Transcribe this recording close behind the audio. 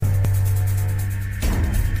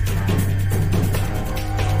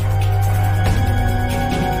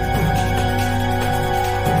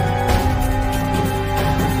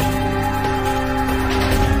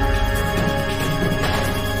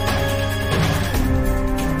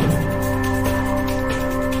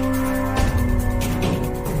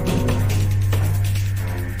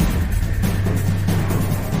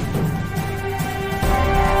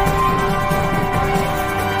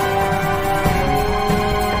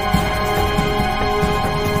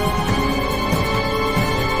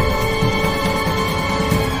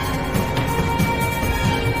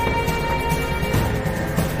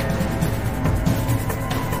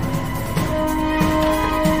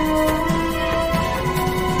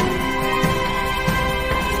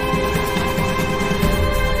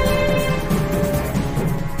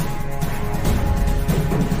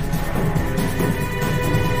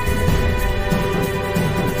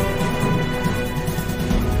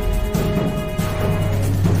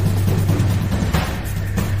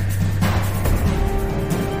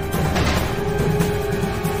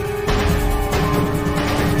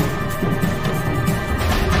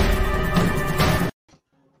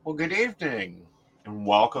good evening, and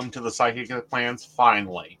welcome to the Psychic Plans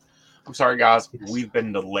finally. I'm sorry, guys, we've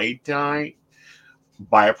been delayed tonight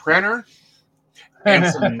by a printer and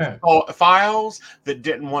some files that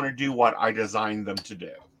didn't want to do what I designed them to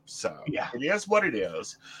do. So It is what it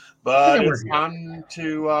is. But it's time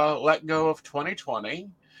to let go of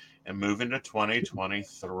 2020 and move into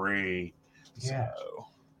 2023. Yeah. So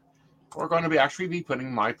we're going to actually be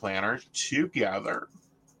putting my planner together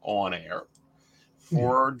on air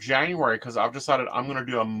for January because I've decided I'm going to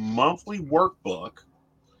do a monthly workbook,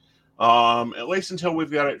 at least until we've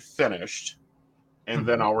got it finished, and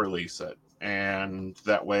then I'll release it. And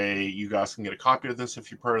that way you guys can get a copy of this if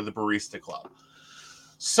you're part of the Barista Club.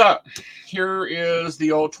 So here is the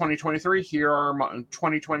old 2023. Here are my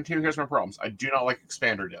 2022. Here's my problems. I do not like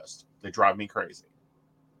expander discs. They drive me crazy.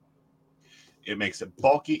 It makes it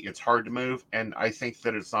bulky. It's hard to move. And I think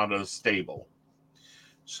that it's not as stable.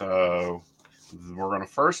 So we're going to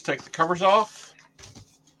first take the covers off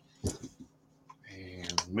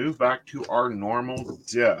and move back to our normal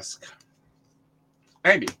disc.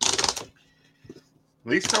 Maybe.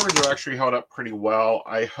 These covers are actually held up pretty well.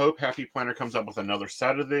 I hope Happy Planner comes up with another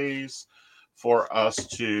set of these for us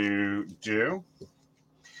to do.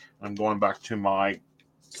 I'm going back to my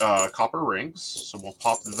copper rings, so we'll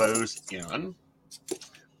pop those in.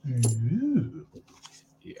 Ooh.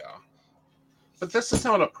 Yeah. But this has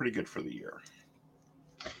held up pretty good for the year.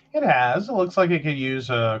 It has. It looks like it could use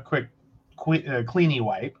a quick cleanie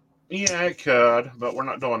wipe. Yeah, it could, but we're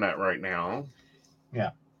not doing that right now. Yeah.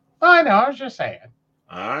 I know. I was just saying.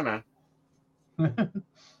 I know.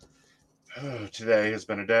 Today has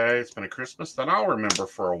been a day. It's been a Christmas that I'll remember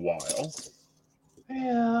for a while.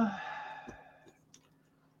 Yeah.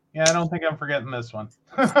 Yeah, I don't think I'm forgetting this one.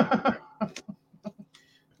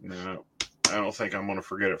 No, I don't think I'm going to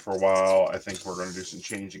forget it for a while. I think we're going to do some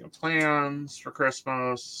changing of plans for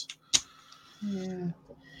Christmas. Yeah.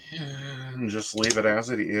 And just leave it as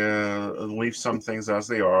it is. Leave some things as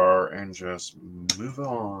they are and just move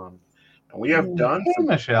on. And we have done. Hey,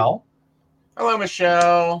 Michelle. Hello,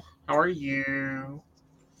 Michelle. How are you?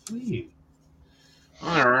 Sweet.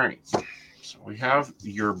 All right. So we have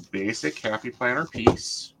your basic Happy Planner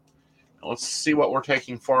piece. Now let's see what we're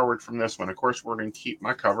taking forward from this one. Of course, we're going to keep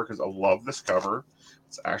my cover because I love this cover.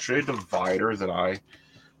 It's actually a divider that I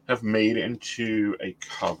have made into a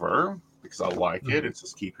cover because I like it. It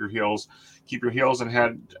says keep your heels and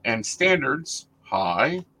head and standards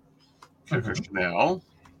high. Coco Chanel.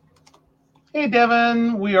 Hey,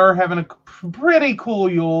 Devin. We are having a pretty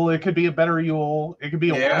cool Yule. It could be a better Yule. It could be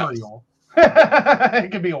a warmer Yule.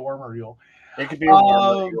 It could be a warmer Yule. It could be a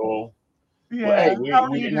warmer Yule. Yeah. Well, hey,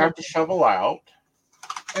 we didn't have to shovel out.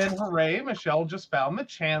 And hooray, Michelle just found the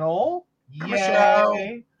channel. Yay. Michelle.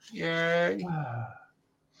 Yay.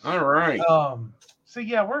 All right. So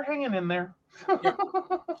yeah, we're hanging in there. Yep.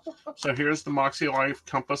 So here's the Moxie Life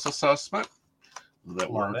Compass Assessment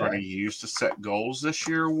that we're going to use to set goals this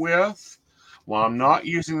year with. Well, I'm not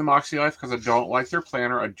using the Moxie Life because I don't like their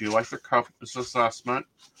planner. I do like their Compass Assessment.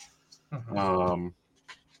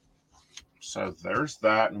 So there's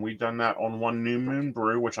that, and we've done that on one New Moon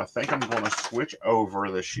Brew, which I think I'm going to switch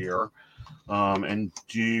over this year, and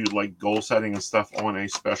do like goal setting and stuff on a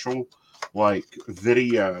special like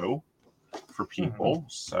video for people.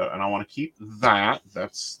 So, and I want to keep that.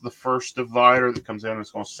 That's the first divider that comes in.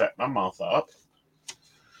 It's going to set my month up.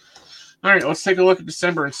 All right, let's take a look at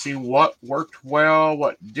December and see what worked well,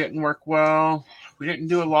 what didn't work well. We didn't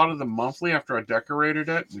do a lot of the monthly after I decorated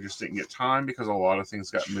it. We just didn't get time because a lot of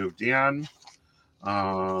things got moved in.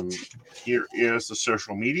 Here is the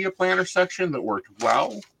social media planner section that worked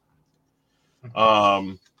well.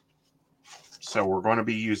 So we're going to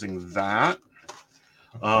be using that.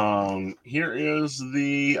 Here is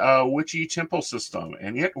the Witchy Temple system,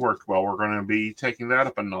 and it worked well. We're going to be taking that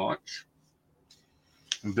up a notch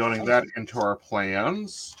and building that into our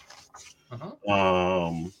plans.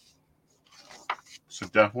 So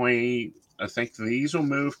definitely, I think these will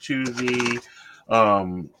move to the.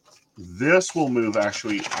 This will move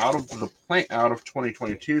actually out of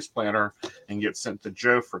 2022's planner and get sent to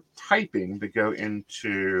Joe for typing to go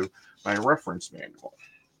into my reference manual.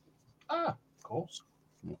 Cool.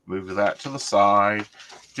 We'll move that to the side.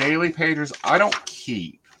 Daily pages I don't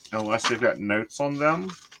keep unless they've got notes on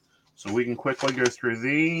them. So we can quickly go through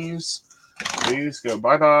these. These go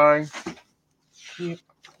bye-bye.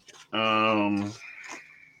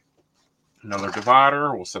 Another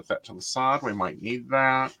divider. We'll set that to the side. We might need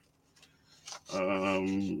that.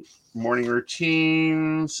 Morning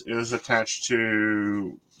routines is attached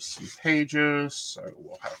to some pages, so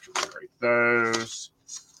we'll have to rewrite those.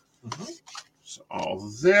 So all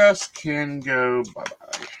this can go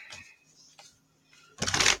bye-bye.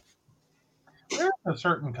 a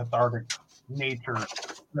certain cathartic nature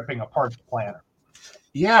ripping apart the planner.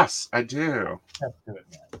 Yes, I do. That's good,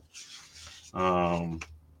 man.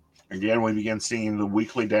 Again, we begin seeing the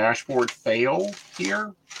weekly dashboard fail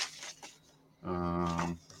here.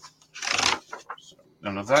 So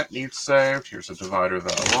none of that needs saved. Here's a divider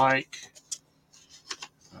that I like.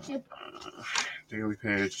 Daily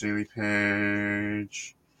page, daily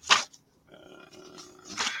page.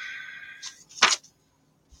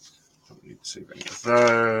 Don't need to save any of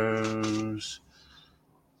those.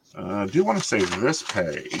 I do want to save this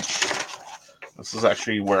page. This is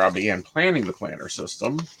actually where I began planning the planner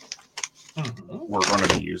system we're going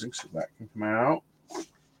to be using, so that can come out.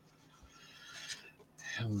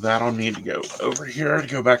 And that'll need to go over here to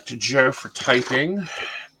go back to Joe for typing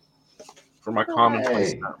for my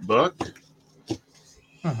commonplace notebook.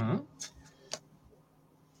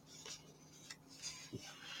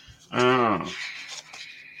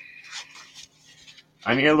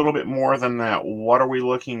 I need a little bit more than that. What are we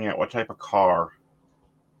looking at? What type of car?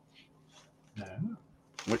 No.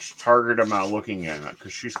 Which target am I looking at?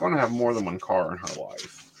 Because she's going to have more than one car in her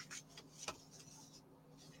life.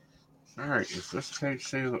 All right, is this page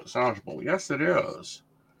salvageable? Yes, it is.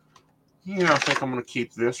 Yeah, I think I'm going to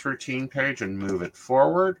keep this routine page and move it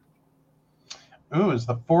forward. Ooh, is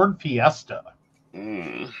the Ford Fiesta.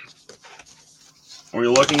 We're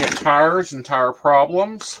looking at tires and tire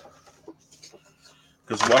problems.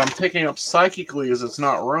 Because what I'm picking up psychically is it's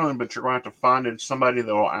not ruined, but you're going to have to find somebody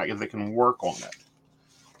that can work on it.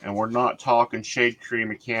 And we're not talking shade tree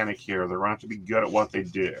mechanic here. They're going to have to be good at what they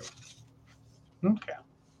do. Okay.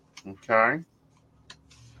 Okay.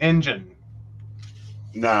 Engine.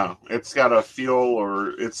 No, it's got a fuel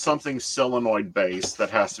or it's something solenoid based that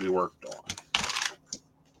has to be worked on.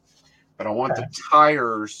 But I want the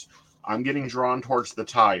tires. I'm getting drawn towards the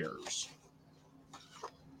tires.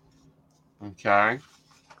 Okay.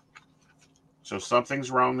 So something's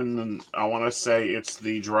wrong, and I want to say it's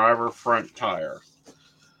the driver front tire.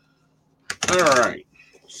 All right.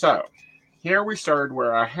 So here we started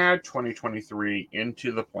where I had 2023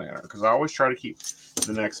 into the planner because I always try to keep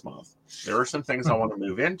the next month. There are some things I want to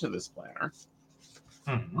move into this planner.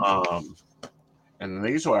 And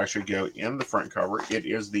these will actually go in the front cover. It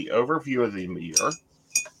is the overview of the year.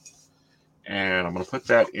 And I'm going to put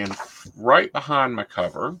that in right behind my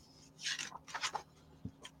cover.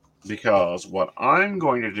 Because what I'm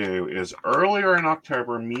going to do is earlier in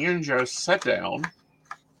October, me and Joe sat down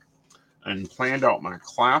and planned out my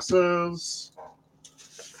classes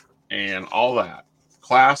and all that.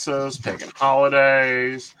 Classes, taking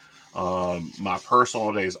holidays, my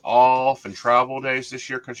personal days off and travel days this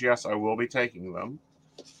year, because yes, I will be taking them.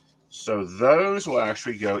 So those will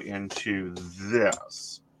actually go into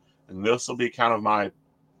this. And this will be kind of my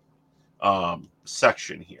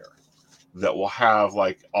section here that will have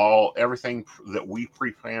like everything that we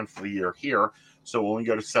pre-planned for the year here. So when we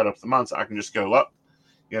go to set up the months, I can just go up,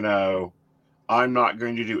 I'm not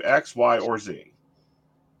going to do X, Y, or Z.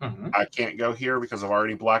 I can't go here because I've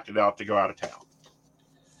already blacked it out to go out of town.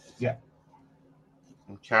 Yeah.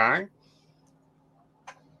 Okay.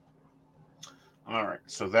 All right.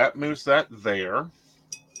 So that moves that there.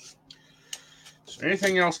 So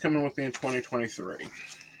anything else coming with me in 2023?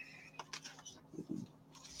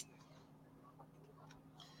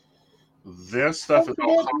 This stuff is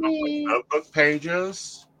all common notebook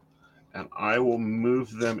pages, and I will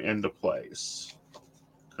move them into place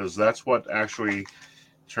because that's what actually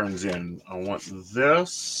turns in. I want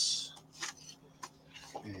this.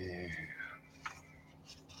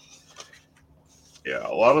 Yeah,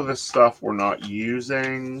 a lot of this stuff we're not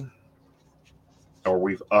using or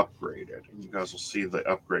we've upgraded. And you guys will see the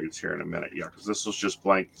upgrades here in a minute. Yeah, because this was just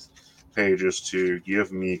blank pages to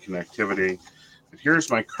give me connectivity. But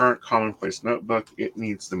here's my current commonplace notebook. It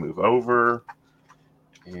needs to move over.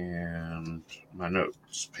 And my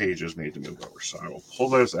notes pages need to move over. So I will pull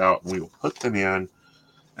those out and we will put them in.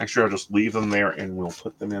 Actually, I'll just leave them there and we'll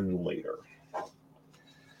put them in later.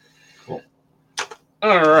 Cool.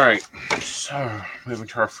 All right. So moving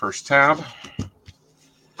to our first tab.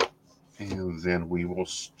 And then we will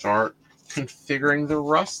start configuring the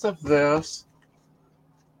rest of this.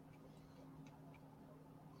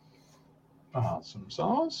 Awesome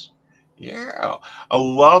sauce. Yeah. I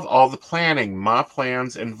love all the planning. My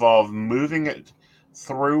plans involve moving it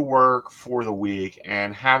through work for the week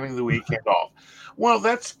and having the weekend off. Well,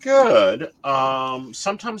 that's good.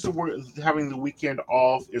 Sometimes having the weekend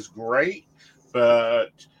off is great,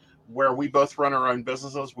 but where we both run our own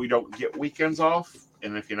businesses, we don't get weekends off.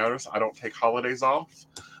 And if you notice, I don't take holidays off.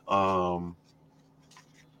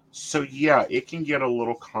 So yeah, it can get a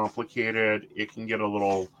little complicated. It can get a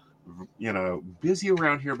little busy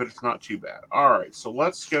around here, but it's not too bad. All right, so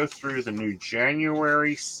let's go through the new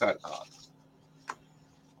January setup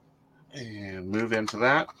and move into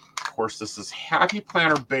that. Of course, this is Happy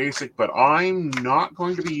Planner Basic, but I'm not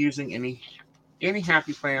going to be using any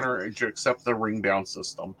Happy Planner except the ring down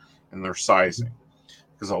system and their sizing,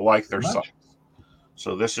 because I like their size.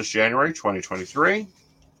 So this is January 2023.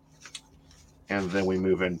 And then we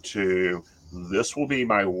move into, this will be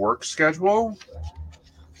my work schedule.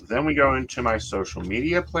 Then we go into my social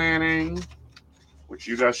media planning, which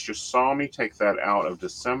you guys just saw me take that out of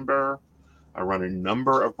December. I run a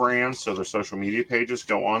number of brands, so the social media pages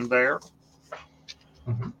go on there.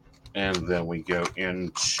 Mm-hmm. And then we go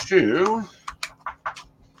into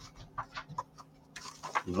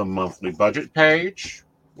the monthly budget page,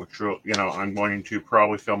 which will, I'm going to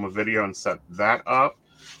probably film a video and set that up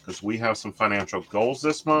because we have some financial goals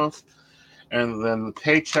this month. And then the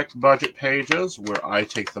paycheck budget pages where I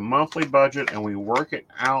take the monthly budget and we work it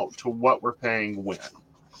out to what we're paying when.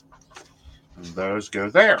 And those go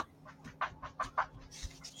there.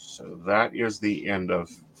 So that is the end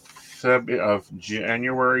of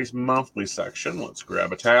January's monthly section. Let's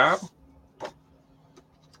grab a tab.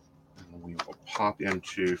 And we will pop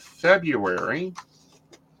into February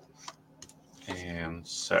and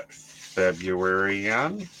set February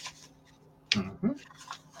in. Mm-hmm.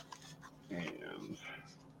 And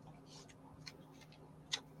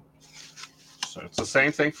so it's the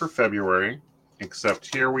same thing for February,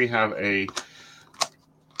 except here we have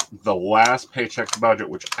the last paycheck budget,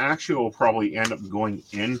 which actually will probably end up going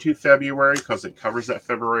into February because it covers that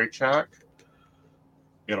February check.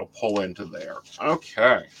 It'll pull into there.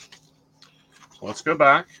 Okay. So let's go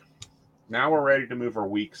back. Now we're ready to move our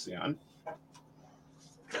weeks in.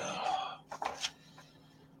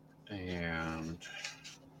 And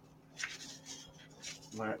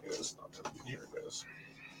that is not good. Here it is.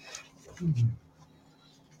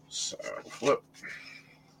 So flip.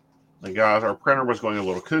 The guys, our printer was going a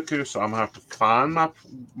little cuckoo, so I'm gonna have to find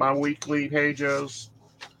my weekly pages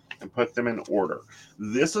and put them in order.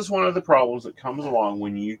 This is one of the problems that comes along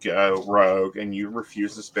when you go rogue and you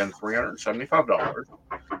refuse to spend $375,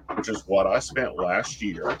 which is what I spent last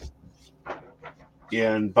year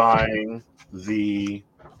in buying the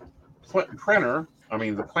planner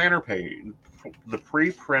page, the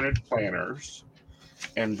pre-printed planners,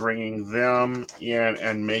 and bringing them in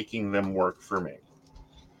and making them work for me.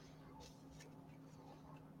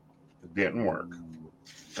 It didn't work.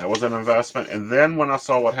 That was an investment. And then when I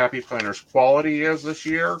saw what Happy Planner's quality is this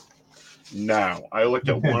year, no. I looked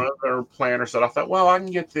at one of their planners that I thought, well, I can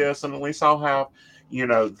get this, and at least I'll have,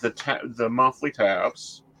 the monthly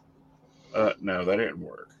tabs. No, that didn't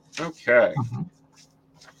work. Okay. Mm-hmm.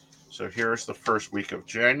 So here's the first week of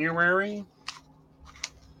January,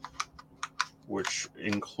 which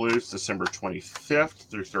includes December 25th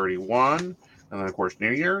through 31, and then, of course,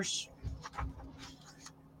 New Year's.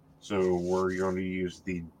 So we're going to use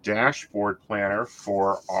the dashboard planner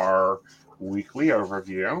for our weekly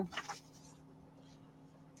overview.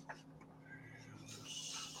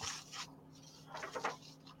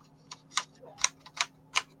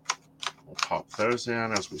 We'll pop those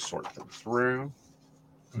in as we sort them through.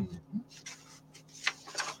 Mm-hmm.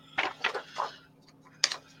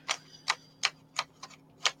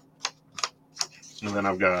 And then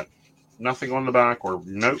I've got nothing on the back or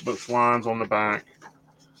notebook lines on the back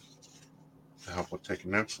to help with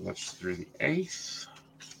taking notes. So that's through the 8th.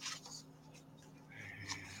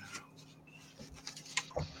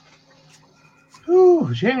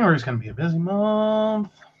 Ooh, January is going to be a busy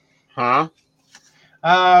month. Huh?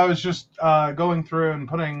 I was just going through and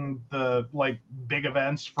putting the big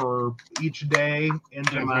events for each day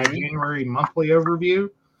into my January monthly overview.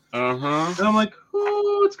 Uh-huh. And I'm like,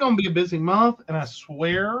 ooh, it's going to be a busy month. And I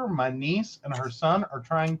swear my niece and her son are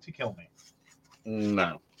trying to kill me.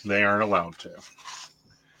 No, they aren't allowed to.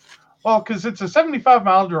 Well, because it's a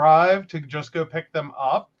 75-mile drive to just go pick them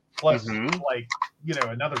up, plus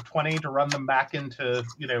another 20 to run them back into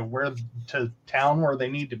where to town where they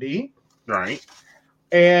need to be. Right.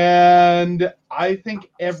 And I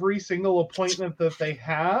think every single appointment that they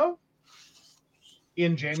have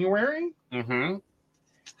in January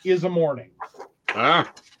is a morning.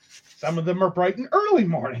 Some of them are bright and early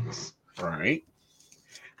mornings. Right.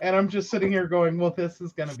 And I'm just sitting here going, well, this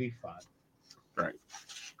is going to be fun. Right.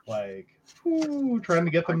 Trying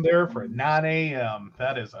to get them there for 9 a.m.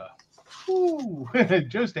 That is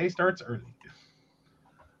Joe's day starts early.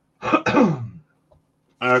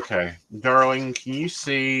 Okay. Darling, can you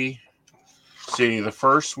see the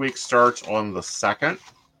first week starts on the 2nd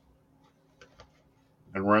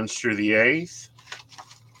and runs through the 8th?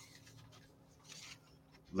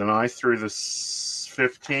 the 9th through the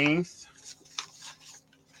 15th.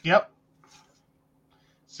 Yep.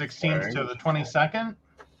 16th to the 22nd.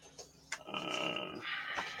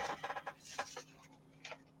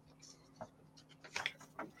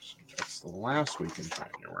 That's the last week in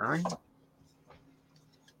January.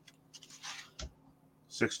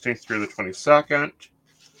 16th through the 22nd.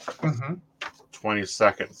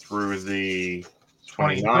 22nd through the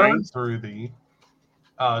 29th. Through the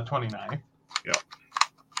 29th. Yep.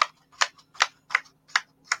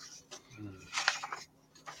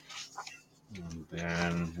 And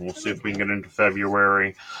then we'll see if we can get into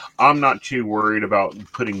February. I'm not too worried about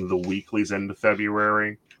putting the weeklies into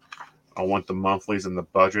February. I want the monthlies and the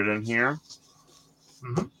budget in here.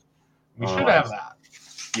 We should have that.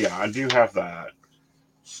 Yeah, I do have that.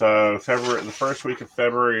 So February, the first week of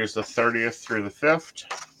February is the 30th through the 5th.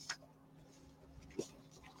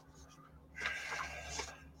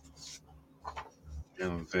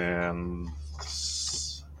 And then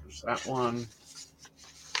there's that one.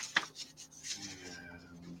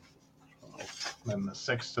 And then the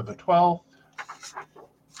 6th to the 12th.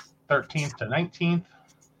 13th to 19th.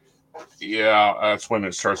 Yeah, that's when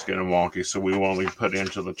it starts getting wonky, so we will only put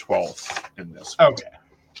into the 12th in this. Okay.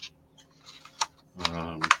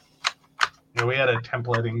 Yeah, we had a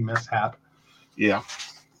templating mishap. Yeah.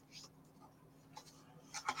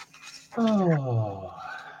 Oh,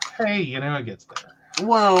 hey, it gets there.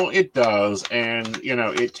 Well, it does, and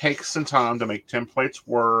it takes some time to make templates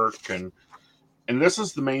work, and this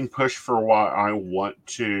is the main push for why I want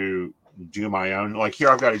to do my own. Like here,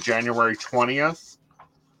 I've got a January 20th,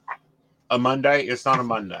 a Monday. It's not a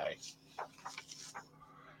Monday.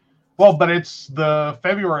 Well, but it's the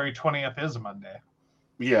February 20th is a Monday.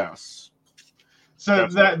 Yes. So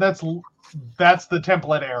that's the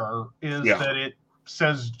template error is that it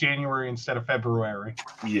says January instead of February.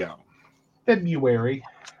 Yeah. February.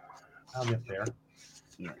 I'll get there.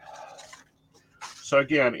 Yeah. So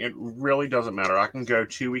again, it really doesn't matter. I can go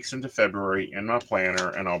 2 weeks into February in my planner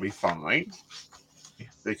and I'll be fine.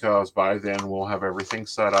 Because by then we'll have everything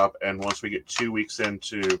set up. And once we get 2 weeks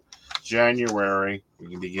into January, we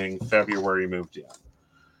can be getting February moved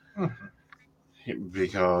in.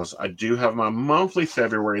 Because I do have my monthly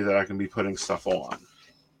February that I can be putting stuff on.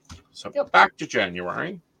 So back to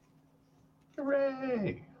January.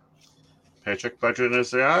 Hooray! Paycheck budget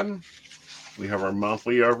is in. We have our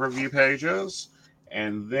monthly overview pages.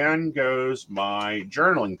 And then goes my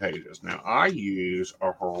journaling pages. Now, I use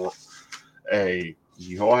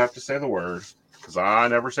you all have to say the word, because I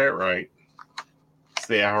never say it right. It's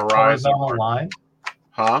the horizontal line.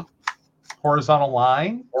 Huh? Horizontal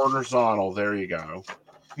line? Horizontal, there you go.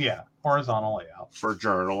 Yeah, horizontal layout. For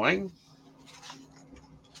journaling.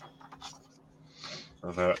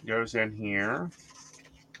 So that goes in here.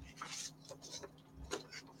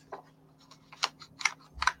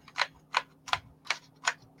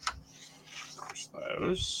 There's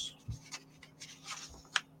those.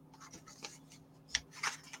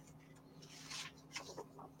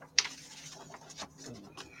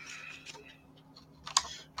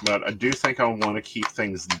 But I do think I want to keep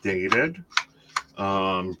things dated.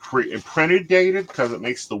 Printed dated, because it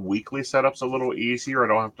makes the weekly setups a little easier. I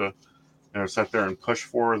don't have to sit there and push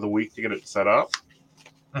for the week to get it set up.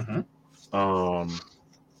 And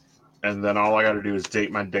then all I got to do is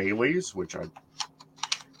date my dailies, which I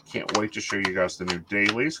can't wait to show you guys the new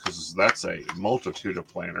dailies, because that's a multitude of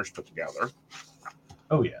planners put together.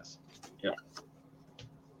 Oh, yes. Yeah.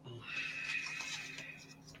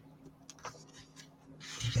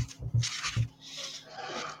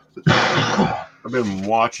 I've been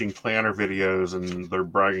watching planner videos and they're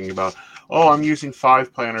bragging about, I'm using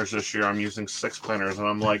 5 planners this year. I'm using 6 planners. And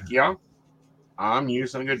I'm like, yeah, I'm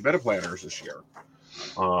using a good bit of planners this year.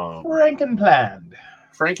 Frankenplanned,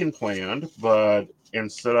 but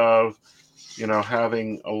instead of,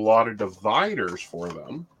 having a lot of dividers for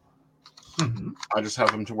them, I just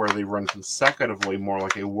have them to where they run consecutively, more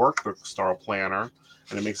like a workbook style planner.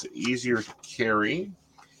 And it makes it easier to carry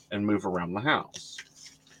and move around the house.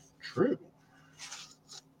 True.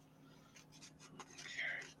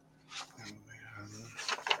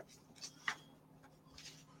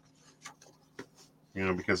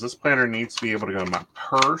 Because this planner needs to be able to go in my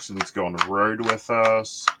purse. It needs to go on the road with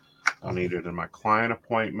us. I need it in my client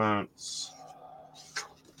appointments.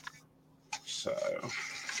 So,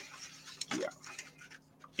 yeah.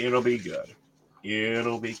 It'll be good.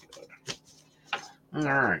 It'll be good. All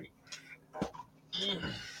right.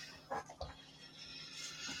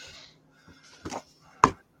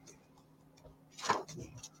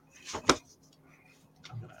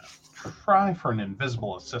 Try for an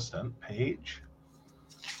invisible assistant page.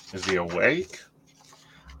 Is he awake?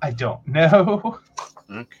 I don't know.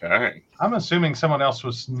 Okay. I'm assuming someone else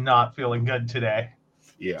was not feeling good today.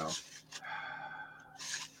 Yeah.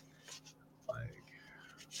 Like,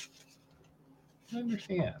 I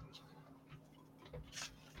understand.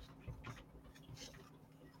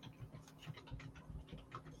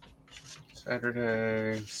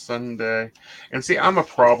 Saturday, Sunday. And see, I'm a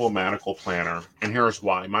problematical planner, and here's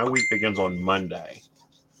why. My week begins on Monday.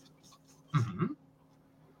 Mm-hmm.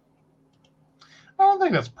 I don't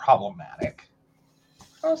think that's problematic.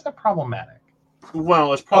 How is that problematic?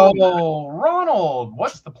 Well, it's problematic. Oh, Ronald,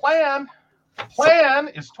 what's the plan? The plan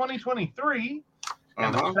is 2023,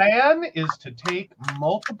 and the plan is to take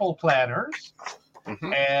multiple planners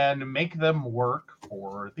and make them work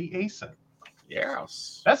for the ASIN.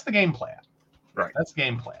 Yes. That's the game plan. Right. That's the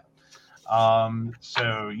game plan.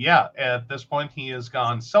 So, yeah, at this point, he has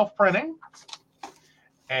gone self-printing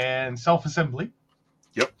and self-assembly.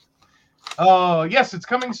 Yep. Oh, yes, it's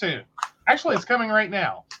coming soon. Actually, it's coming right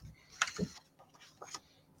now.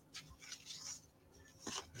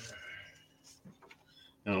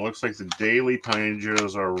 And it looks like the daily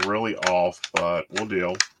pages are really off, but we'll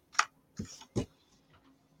deal.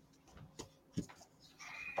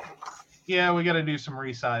 Yeah, we got to do some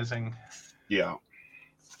resizing. Yeah.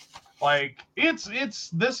 Like, this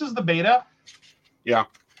is the beta. Yeah.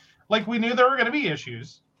 Like, we knew there were going to be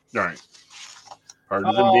issues. Right. Part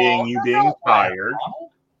of them being you being tired.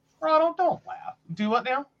 Ronald, don't laugh. Do what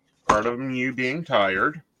now? Part of them you being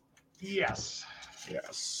tired. Yes.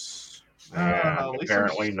 Yes. And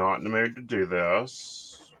apparently not in the mood to do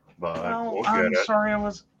this, but we'll get I'm sorry, I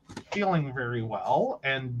was feeling very well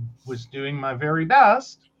and was doing my very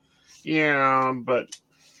best. Yeah, but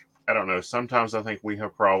I don't know. Sometimes I think we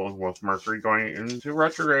have problems with Mercury going into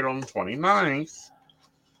retrograde on the 29th.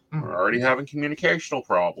 We're already having communicational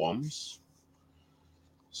problems.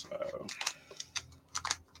 So,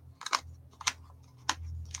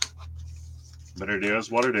 but it is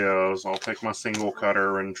what it is. I'll take my single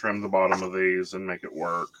cutter and trim the bottom of these and make it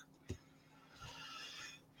work.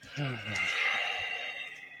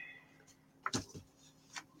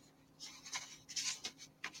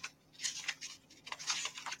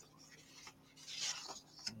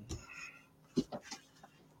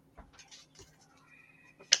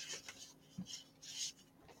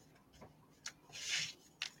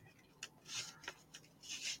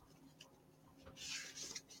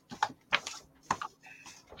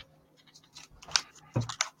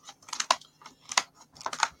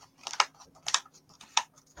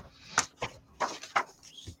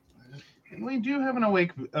 We do have an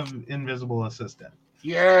awake of invisible assistant.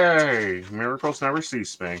 Yay! Miracles never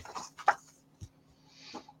cease me.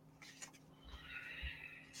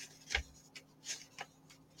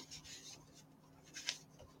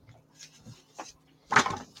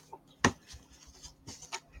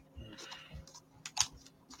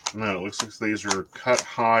 No, it looks like these are cut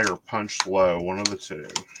high or punched low. One of the two.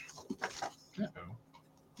 Uh-oh.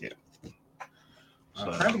 Yeah.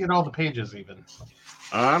 I'm trying to get all the pages even.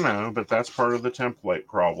 I know, but that's part of the template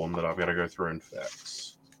problem that I've got to go through and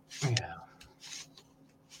fix. Yeah.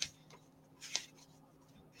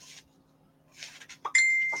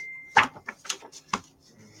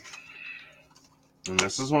 And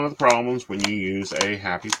this is one of the problems when you use a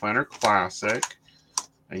Happy Planner Classic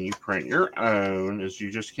and you print your own, is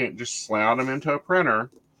you just can't just slide them into a printer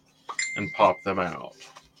and pop them out.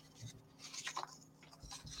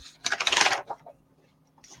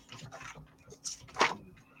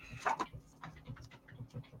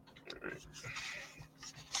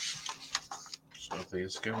 So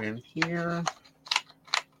these go in here.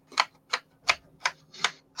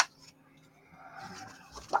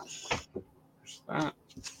 There's that.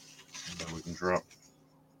 And then we can drop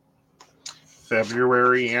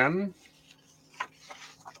February in.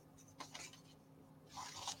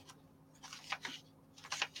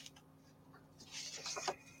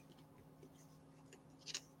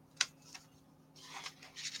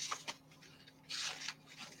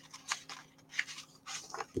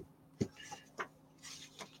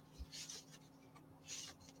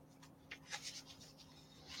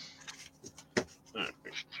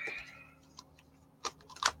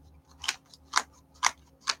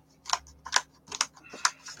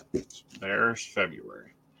 There's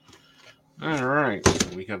February. All right,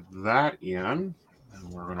 so we have that in.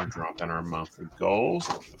 And we're going to drop in our monthly goals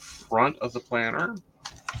at the front of the planner.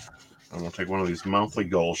 And we'll take one of these monthly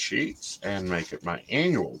goal sheets and make it my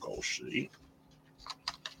annual goal sheet.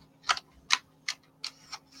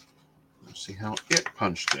 Let's see how it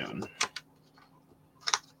punched in.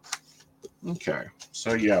 Okay,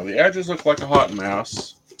 so yeah, the edges look like a hot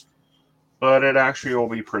mess, but it actually will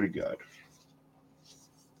be pretty good.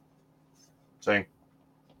 See?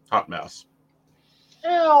 Hot mess.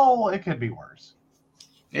 Well, it could be worse.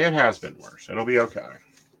 It has been worse. It'll be okay.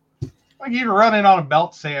 Like you can run it on a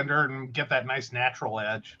belt sander and get that nice natural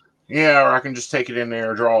edge. Yeah, or I can just take it in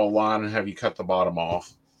there, draw a line, and have you cut the bottom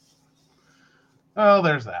off. Oh,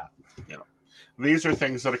 there's that. You know, these are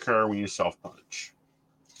things that occur when you self-punch.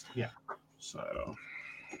 Yeah. So,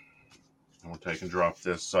 I'll take and drop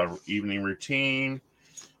this evening routine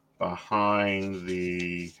behind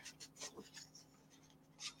the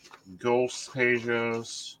goals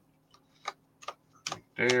pages right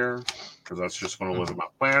there, because that's just going to live in my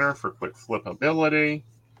planner for quick flippability.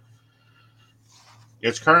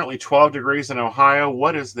 It's currently 12 degrees in Ohio.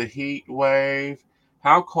 What is the heat wave?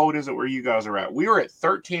 How cold is it where you guys are at? We were at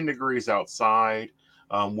 13 degrees outside.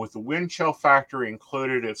 With the wind chill factor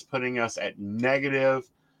included, it's putting us at negative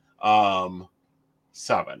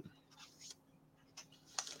 7.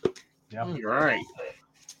 Yep. All right.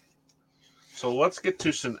 So let's get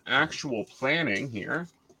to some actual planning here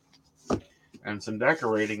and some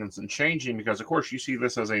decorating and some changing, because, of course, you see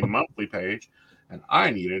this as a monthly page, and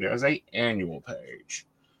I need it as an annual page.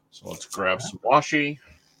 So let's grab some washi.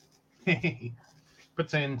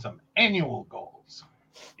 Puts in some annual goals.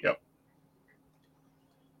 Yep.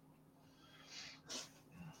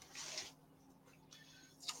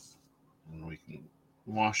 And we can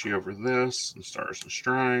washi over this and stars and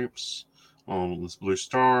stripes on this blue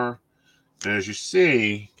star. And as you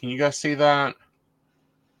see, can you guys see that?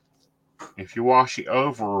 If you washi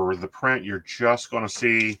over the print, you're just going to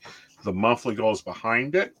see the monthly goals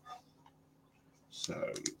behind it. So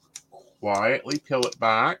quietly peel it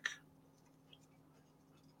back.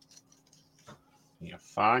 You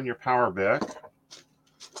find your power bic.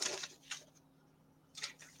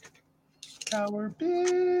 Power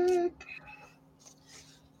bic.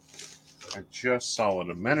 I just saw it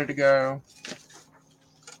a minute ago.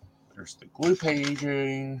 There's the glue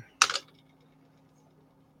paging.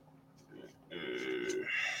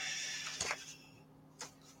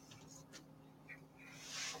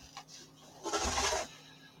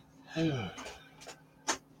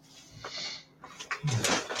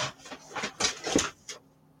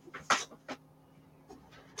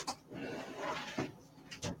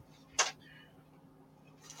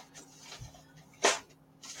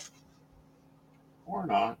 Or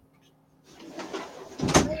not.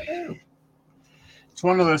 It's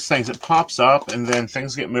one of those things. It pops up and then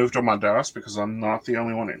things get moved on my desk because I'm not the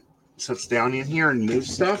only one that sits down in here and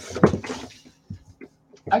moves stuff.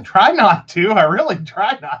 I try not to. I really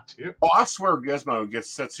try not to. Oh, I swear Gizmo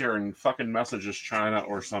sits here and fucking messages China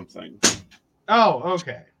or something. Oh,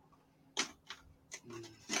 okay.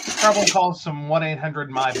 Probably calls some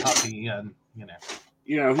 1-800-MY-PUPPY and, you know.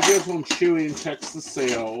 You know, he gives them Chewy and checks the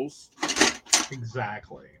sales.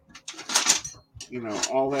 Exactly. You know,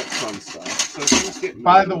 all that fun stuff. So things get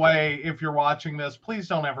By the way, if you're watching this, please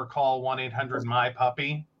don't ever call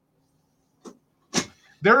 1-800-MY-PUPPY.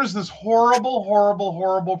 There was this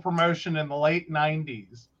horrible promotion in the late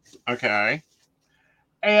 90s. Okay.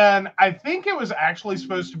 And I think it was actually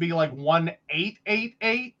supposed to be like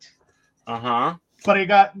 1888. Uh-huh. But it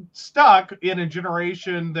got stuck in a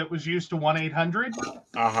generation that was used to 1-800.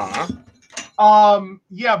 Uh-huh.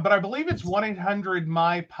 Yeah, but I believe it's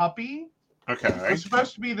 1-800-MY-PUPPY. Okay. It was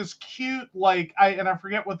supposed to be this cute, like, I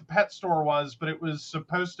forget what the pet store was, but it was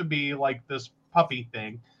supposed to be like this puppy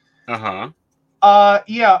thing. Uh-huh.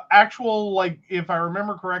 Yeah, actual, like, if I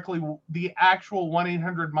remember correctly, the actual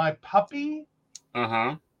 1-800-MY-PUPPY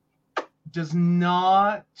does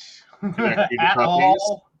not at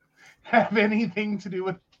all have anything to do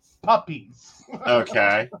with puppies.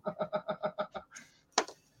 Okay.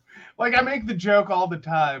 Like, I make the joke all the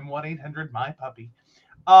time, 1-800-MY-PUPPY.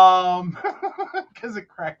 Because it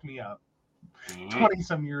cracked me up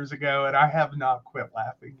 20-some years ago, and I have not quit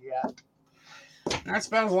laughing yet. That's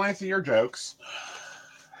about the length of your jokes.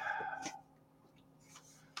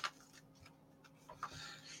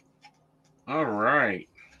 All right.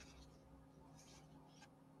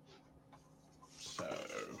 So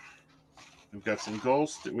we've got some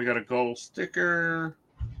gold. We got a gold sticker.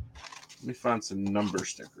 Let me find some number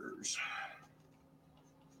stickers.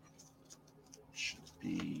 Should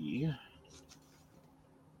be.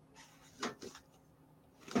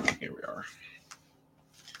 Here we are.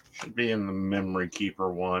 Should be in the memory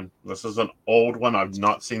keeper one. This is an old one. I've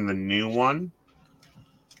not seen the new one.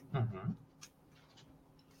 Mm-hmm.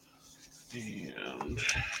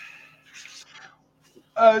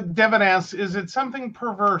 And Devin asks, is it something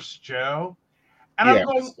perverse, Joe? And yes. I'm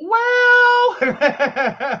going, well,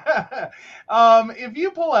 if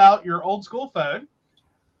you pull out your old school phone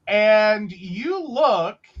and you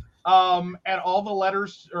look and all the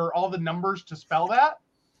letters or all the numbers to spell that.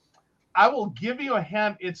 I will give you a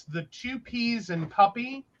hint. It's the 2 P's and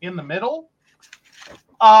puppy in the middle.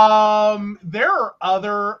 There are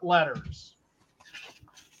other letters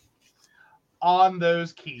on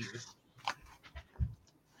those keys.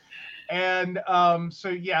 And so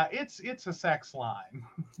yeah, it's a sex line.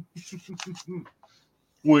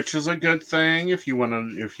 Which is a good thing if you want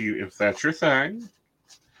to, if that's your thing.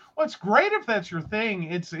 Well, it's great if that's your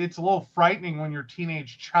thing. It's a little frightening when your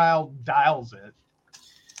teenage child dials it.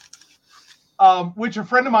 Which a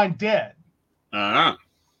friend of mine did. Like,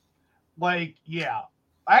 yeah.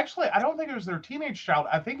 Actually, I don't think it was their teenage child.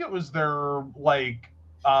 I think it was their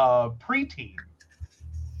preteen.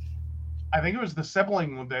 I think it was the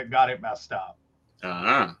sibling that got it messed up.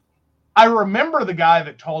 I remember the guy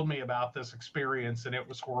that told me about this experience, and it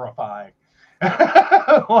was horrifying.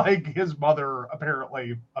 Like, his mother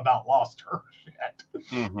apparently about lost her shit.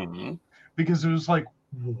 Mm-hmm. Because it was like,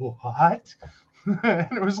 what?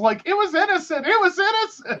 And it was like, it was innocent. It was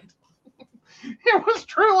innocent. It was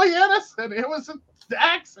truly innocent. It was an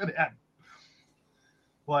accident.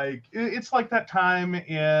 Like, it's like that time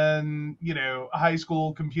in, high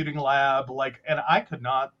school computing lab, like, and I could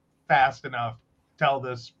not fast enough tell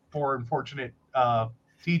this poor unfortunate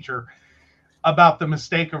teacher about the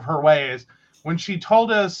mistake of her ways when she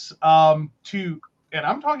told us and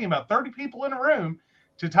I'm talking about 30 people in a room,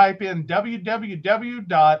 to type in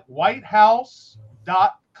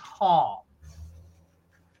www.whitehouse.com.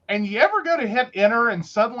 And you ever go to hit enter and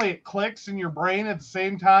suddenly it clicks in your brain at the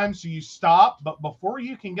same time, so you stop, but before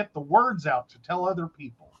you can get the words out to tell other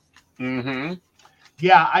people. Mm-hmm.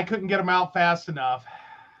 Yeah, I couldn't get them out fast enough.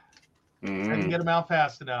 Mm-hmm.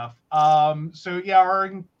 So yeah, our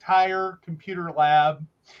entire computer lab,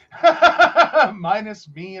 minus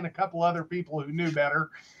me and a couple other people who knew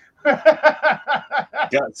better,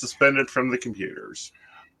 got suspended from the computers.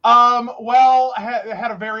 Well,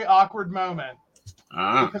 had a very awkward moment.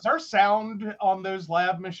 Because our sound on those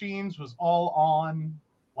lab machines was all on,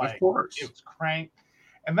 like, of course. It was cranked.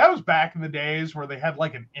 And that was back in the days where they had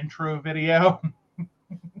like an intro video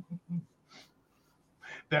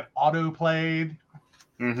that auto played.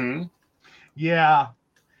 Mm-hmm. Yeah.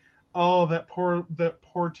 Oh, that poor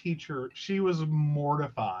teacher. She was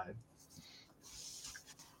mortified.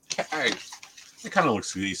 Okay. It kind of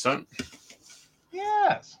looks decent.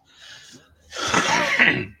 Yes.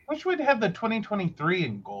 Wish we'd have the 2023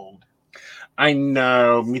 in gold. I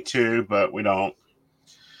know, me too, but we don't.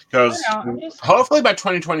 Because hopefully by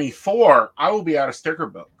 2024, I will be out of sticker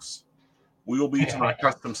books. We will be to my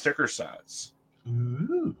custom sticker sets.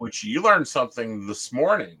 Ooh. Which you learned something this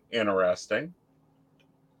morning. Interesting.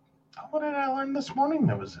 What did I learn this morning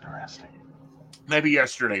that was interesting? Maybe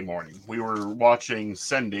yesterday morning. We were watching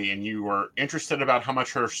Cindy, and you were interested about how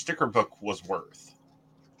much her sticker book was worth.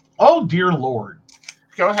 Oh, dear Lord.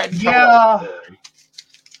 Go ahead and tell us.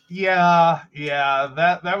 Yeah.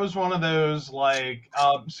 That was one of those, like,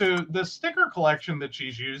 so the sticker collection that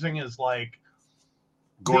she's using is like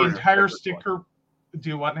gorgeous the entire sticker.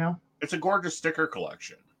 Do what now? It's a gorgeous sticker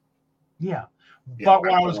collection. Yeah. But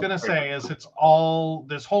what I was going to say is this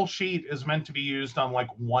whole sheet is meant to be used on like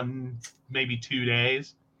 1, maybe 2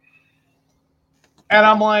 days. And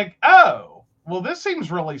I'm like, oh, well, this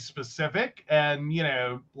seems really specific and,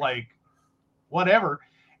 like, whatever.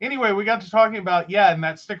 Anyway, we got to talking about, and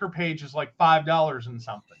that sticker page is like $5 and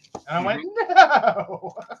something. And I went,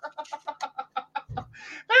 no.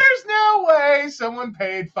 There's no way someone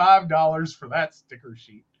paid $5 for that sticker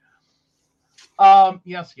sheet.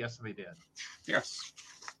 Yes, they did. Yes,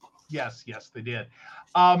 they did.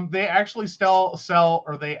 They actually sell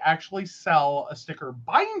a sticker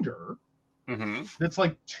binder. Mm-hmm. That's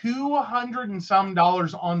like $200 and some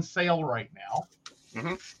on sale right now.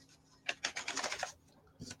 Mm-hmm.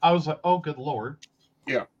 I was like, oh, good Lord.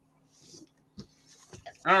 Yeah.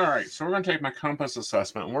 All right, so we're going to take my compass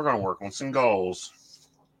assessment, and we're going to work on some goals.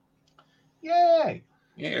 Yay.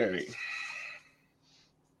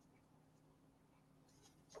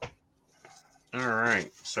 All right,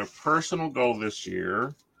 so personal goal this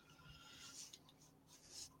year.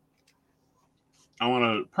 I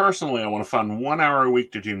want to find 1 hour a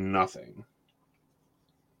week to do nothing.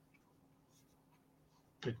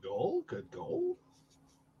 Good goal.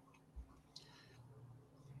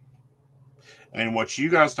 And what you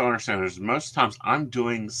guys don't understand is most times I'm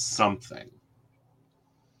doing something.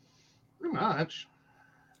 Pretty much.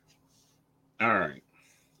 All right.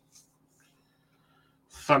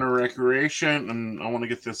 Fun and recreation, and I want to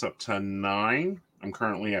get this up to 9. I'm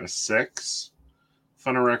currently at a 6.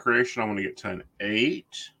 Fun and recreation, I want to get to an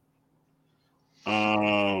 8.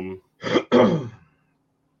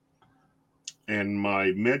 And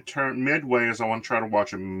my midway is I want to try to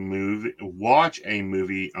watch a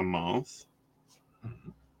movie a month,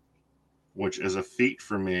 which is a feat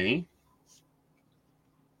for me.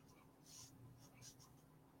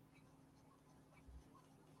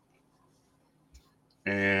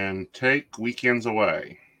 And take weekends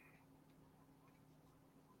away,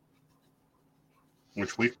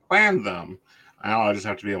 which we've planned them. Now I just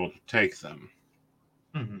have to be able to take them.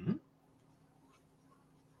 Mm-hmm.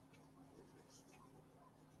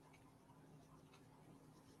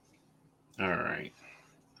 All right.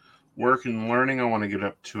 Work and learning, I want to get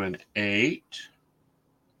up to an 8.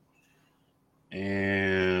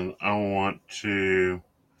 And I want to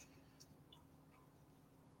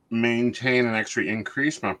maintain and actually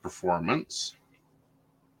increase my performance.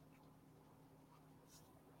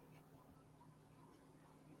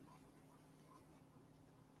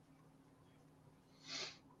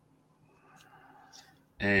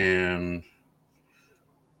 And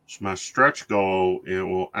so my stretch goal, it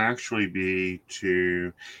will actually be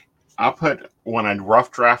to, when I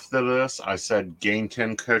rough drafted this, I said gain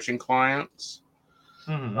 10 coaching clients.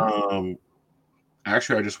 Mm-hmm.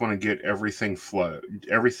 Actually, I just want to get everything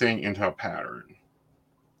into a pattern.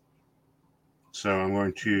 So I'm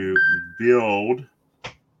going to build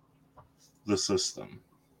the system.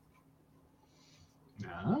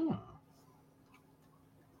 Ah.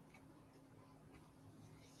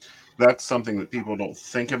 That's something that people don't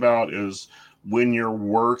think about is when you're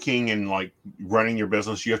working and like running your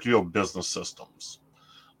business, you have to build business systems.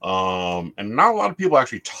 And not a lot of people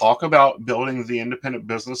actually talk about building the independent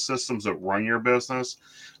business systems that run your business.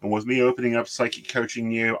 And with me opening up Psychic Coaching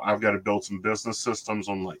U, I've got to build some business systems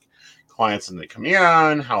on like clients and they come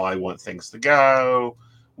in, how I want things to go.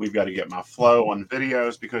 We've got to get my flow on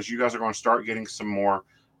videos because you guys are going to start getting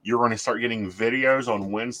you're going to start getting videos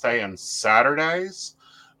on Wednesday and Saturdays.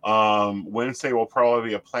 Wednesday will probably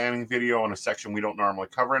be a planning video on a section we don't normally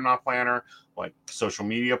cover in my planner, like social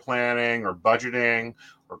media planning or budgeting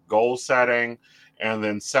or goal setting. And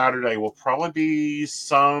then Saturday will probably be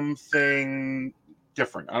something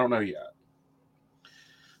different. I don't know yet.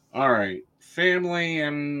 All right. Family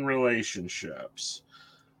and relationships.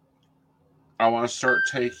 I want to start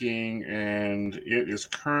taking, and it is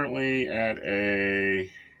currently at a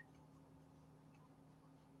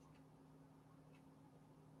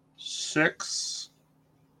 6.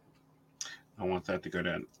 I want that to go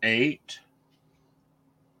down 8.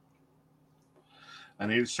 I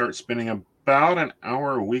need to start spending about an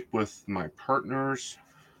hour a week with my partners.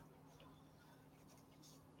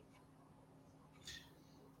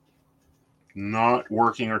 Not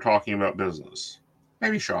working or talking about business.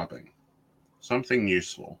 Maybe shopping. Something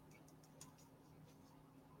useful.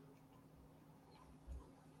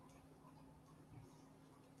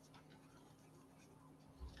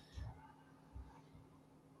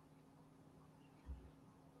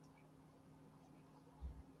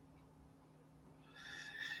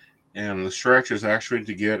 And the stretch is actually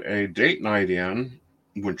to get a date night in,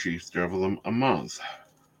 which each of them a month.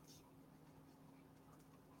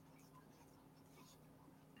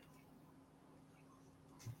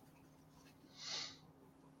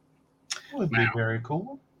 Would be very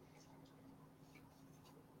cool.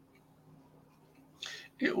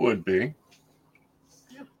 It would be.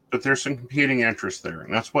 But there's some competing interests there,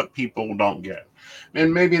 and that's what people don't get.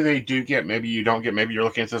 And maybe they do get, maybe you don't get, maybe you're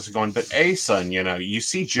looking at this and going, but son, you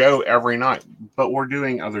see Joe every night, but we're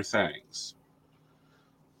doing other things.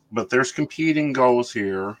 But there's competing goals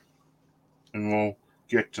here, and we'll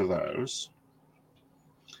get to those.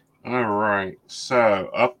 All right, so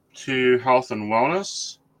up to health and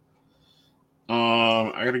wellness.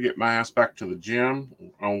 I got to get my ass back to the gym.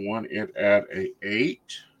 I want it at a 8.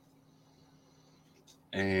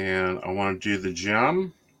 And I want to do the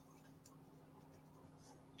gym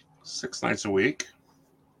 6 nights a week.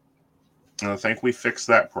 And I think we fixed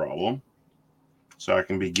that problem. So I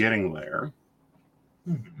can be getting there.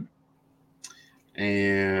 Mm-hmm.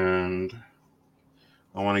 And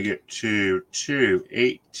I want to get to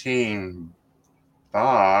 218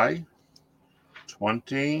 by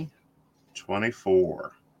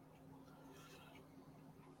 2024.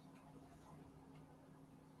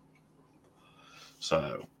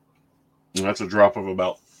 So that's a drop of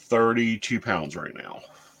about 32 pounds right now,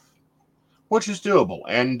 which is doable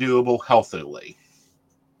and doable healthily.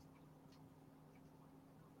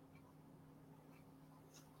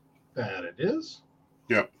 That it is.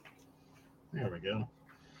 Yep. There we go.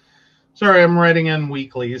 Sorry, I'm writing in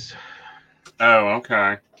weeklies. Oh,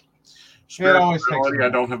 okay. Spirituality, I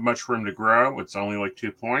don't have much room to grow. It's only like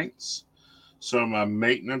 2 points. So my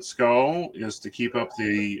maintenance goal is to keep up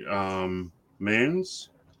the moons.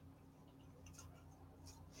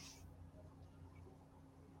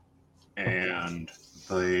 and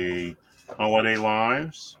the Holiday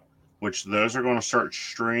Lives, which those are going to start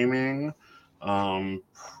streaming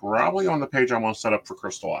probably on the page I'm going to set up for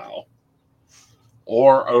Crystal Isle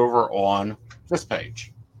or over on this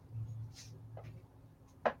page.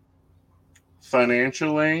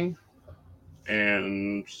 Financially,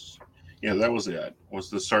 and yeah, that was it, was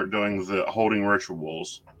to start doing the holding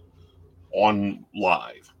rituals on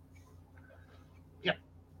live. Yeah.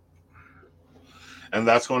 And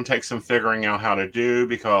that's going to take some figuring out how to do,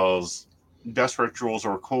 because death rituals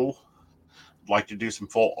are cool. I'd like to do some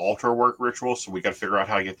full altar work rituals, so we got to figure out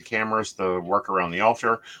how to get the cameras to work around the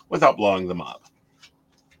altar without blowing them up.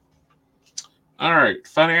 All right,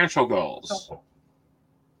 financial goals.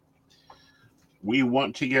 We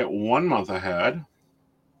want to get 1 month ahead.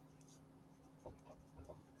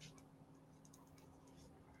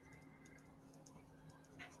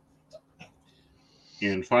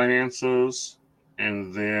 In finances,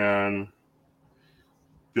 and then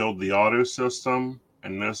build the auto system.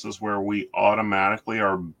 And this is where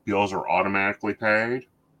our bills are automatically paid.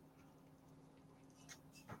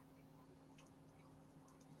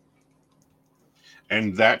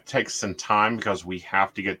 And that takes some time because we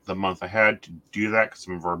have to get the month ahead to do that, because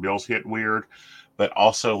some of our bills hit weird. But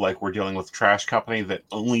also, like, we're dealing with a trash company that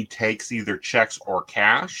only takes either checks or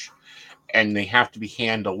cash, and they have to be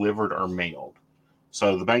hand delivered or mailed.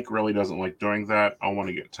 So the bank really doesn't like doing that. I want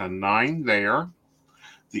to get to 9 there.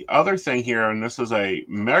 The other thing here, and this is a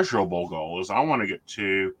measurable goal, is I want to get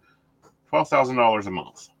to $12,000 a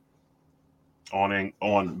month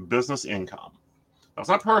on business income. That's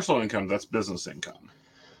not personal income, that's business income.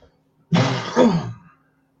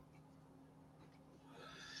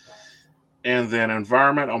 And then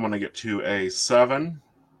environment, I'm going to get to a 7.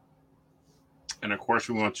 And of course,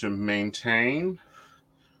 we want to maintain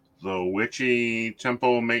the Witchy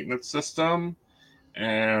Temple maintenance system.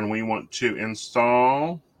 And we want to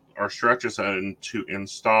install our stretches and to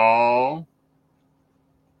install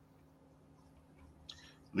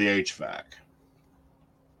the HVAC.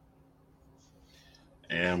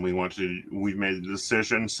 And we've made the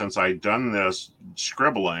decision, since I've done this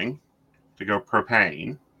scribbling, to go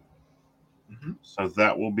propane. Mm-hmm. So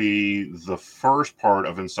that will be the first part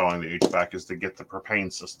of installing the HVAC, is to get the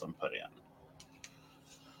propane system put in.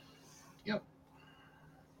 Yep.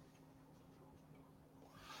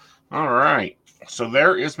 All right. So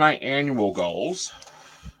there is my annual goals.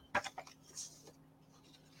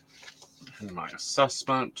 And my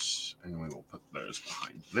assessment. And we will put those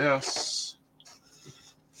behind this.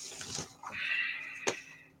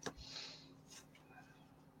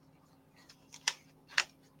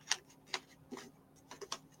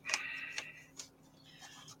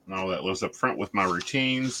 And all that lives up front with my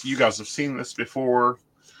routines. You guys have seen this before.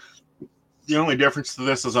 The only difference to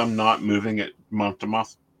this is I'm not moving it month to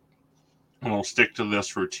month. And I'll stick to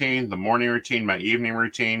this routine: the morning routine, my evening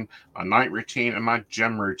routine, my night routine, and my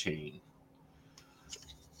gym routine.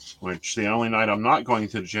 Which the only night I'm not going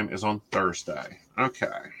to the gym is on Thursday. Okay.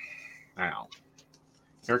 Now,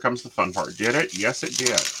 here comes the fun part. Did it? Yes, it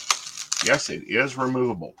did. Yes, it is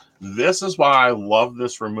removable. This is why I love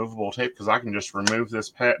this removable tape, because I can just remove this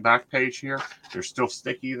back page here. They're still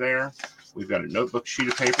sticky there. We've got a notebook sheet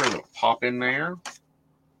of paper that'll pop in there.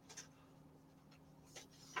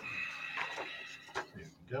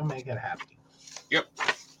 Go make it happy. Yep.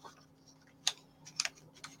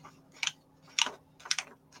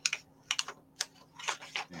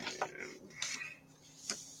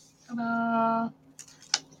 Ta-da!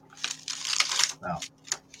 No.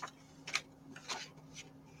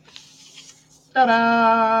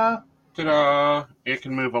 Ta-da! Ta-da! It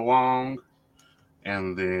can move along.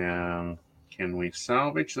 And then, can we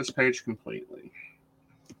salvage this page completely?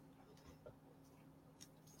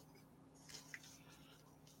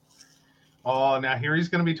 Oh, now here he's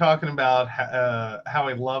going to be talking about how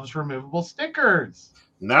he loves removable stickers.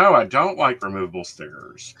 No, I don't like removable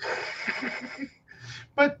stickers.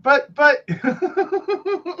 but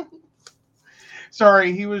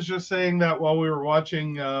sorry, he was just saying that while we were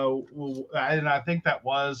watching, and I think that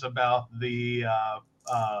was about the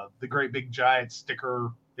Great Big Giant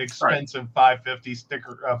sticker, expensive right. $5.50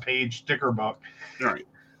 sticker page sticker book. Right.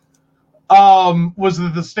 Was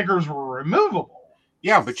that the stickers were removable?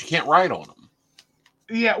 Yeah, but you can't write on them.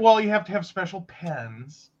 Yeah, well, you have to have special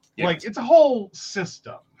pens. Yes. Like, it's a whole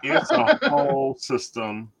system. It's a whole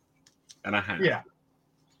system and a half. Yeah.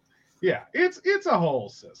 Yeah, it's a whole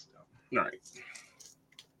system. Right.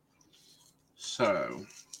 So,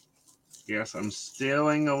 yes, I'm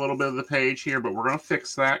stealing a little bit of the page here, but we're going to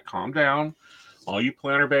fix that. Calm down. All you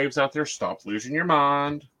planner babes out there, stop losing your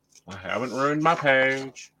mind. I haven't ruined my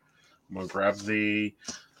page. I'm going to grab the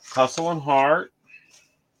Hustle and Heart.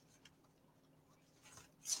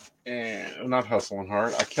 And not Hustle and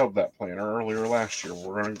Heart. I killed that planner earlier last year.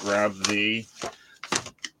 We're going to grab the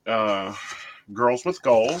Girls with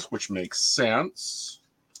Goals, which makes sense.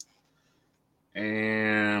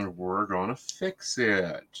 And we're going to fix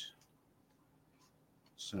it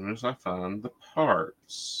as soon as I find the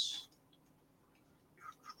parts.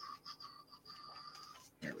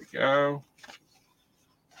 There we go.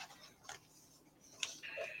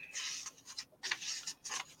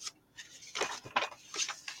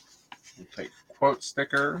 We'll take quote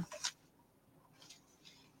sticker.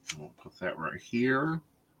 We'll put that right here.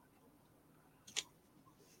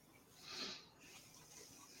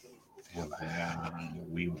 And then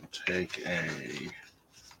we will take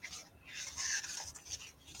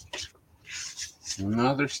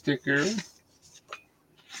another sticker.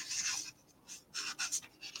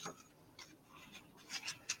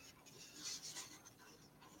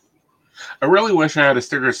 I really wish I had a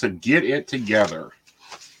sticker that said, "Get it together."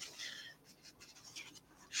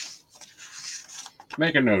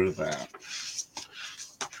 Make a note of that.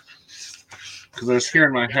 Because I was hearing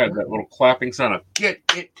in my head that little clapping sound of "Get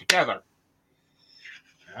it together."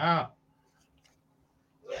 Yeah.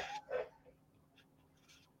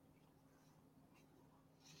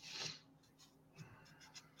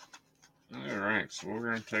 All right, so we're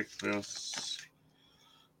going to take this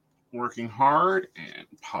Working Hard and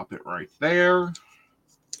pop it right there.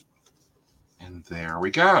 And there we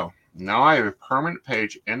go. Now I have a permanent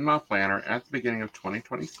page in my planner at the beginning of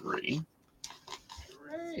 2023.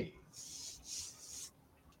 Great.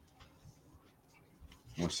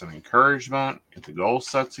 With some encouragement, get the goal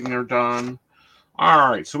setting are done. All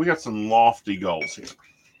right, so we got some lofty goals here.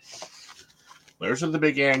 Those are the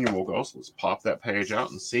big annual goals. Let's pop that page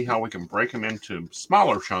out and see how we can break them into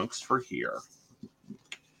smaller chunks for here.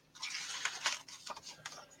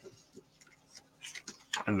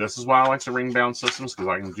 And this is why I like the ring bound systems, because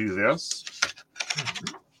I can do this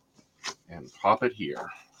and pop it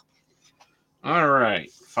here. All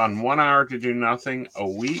right, find 1 hour to do nothing a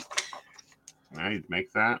week. I need to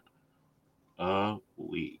make that a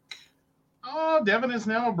week. Oh, Devin is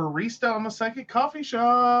now a barista on the Psychic Coffee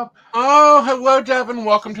Shop. Oh, hello, Devin.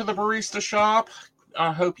 Welcome to the Barista Shop.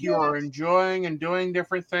 I hope you are enjoying and doing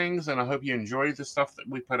different things, and I hope you enjoy the stuff that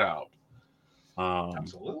we put out.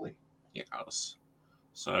 Absolutely. Yes.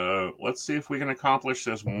 So let's see if we can accomplish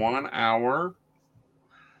this 1 hour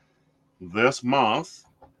this month.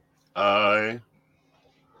 1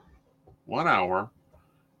 hour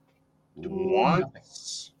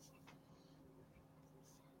once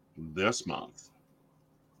this month.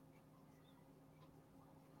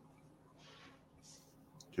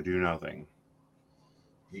 To do nothing.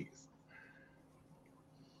 Jeez.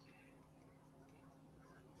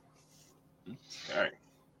 Okay.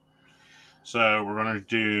 So we're going to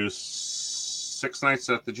do 6 nights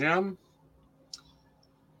at the gym.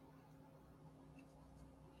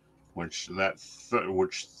 Which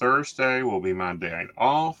Thursday will be my day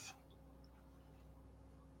off.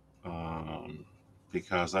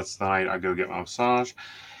 Because that's the night I go get my massage.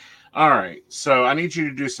 All right. So I need you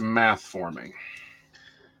to do some math for me.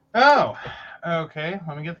 Oh, okay.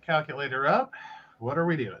 Let me get the calculator up. What are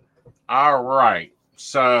we doing? All right.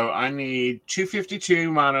 So I need 252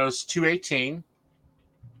 minus 218.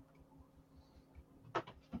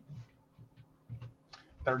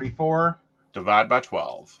 34. Divide by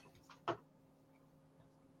 12.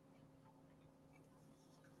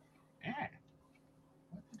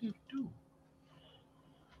 What did you do?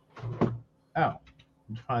 Oh,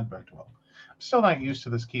 divide by 12. I'm still not used to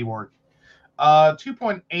this keyboard.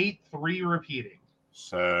 2.83 repeating.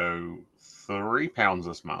 So 3 pounds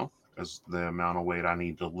this month is the amount of weight I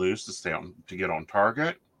need to lose to get on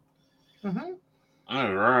target. Mm-hmm.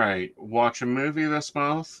 All right. Watch a movie this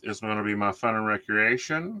month is going to be my fun and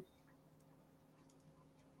recreation.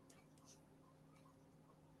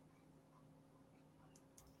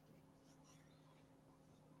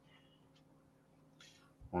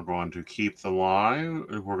 We're going to keep the live.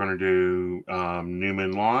 We're going to do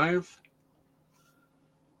Newman Live.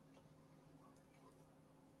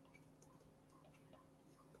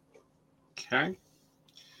 Okay.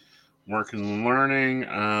 Work and learning,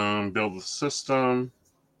 build the system.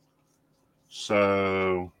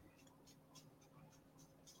 So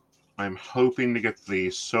I'm hoping to get the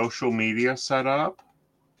social media set up.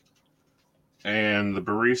 And the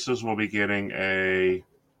baristas will be getting a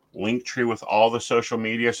link tree with all the social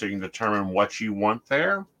media so you can determine what you want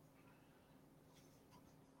there.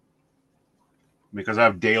 Because I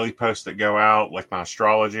have daily posts that go out, like my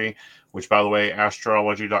astrology, which, by the way,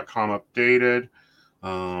 astrology.com updated.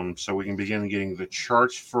 So we can begin getting the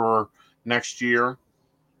charts for next year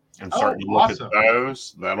and start to look at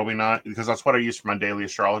those. That'll be nice, because that's what I use for my daily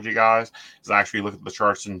astrology, guys, is I actually look at the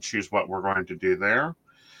charts and choose what we're going to do there.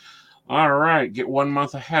 All right, get 1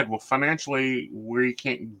 month ahead. Well, financially, we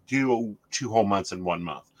can't do 2 whole months in 1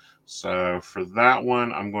 month. So for that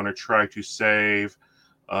one, I'm going to try to save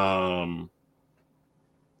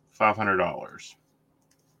 $500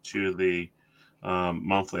 to the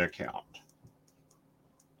monthly account.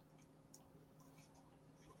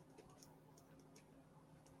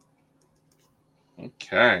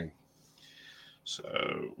 Okay,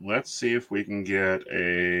 so let's see if we can get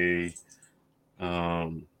a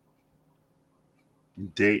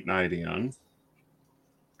date night in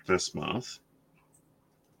this month.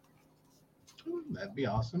 That'd be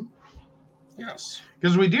awesome. Yes,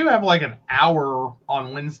 because we do have like an hour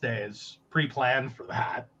on Wednesdays pre-planned for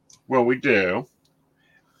that. Well, we do,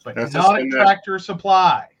 but that's not at Tractor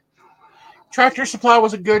Supply. Tractor Supply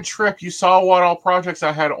was a good trip. You saw what all projects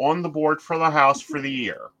I had on the board for the house for the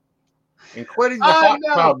year, including the hot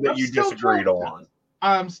tub that you disagreed on.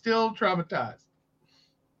 I'm still traumatized.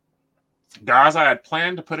 Guys, I had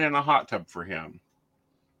planned to put in a hot tub for him.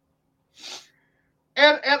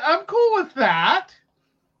 And I'm cool with that.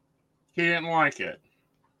 He didn't like it.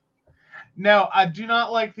 No, I do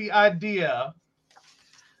not like the idea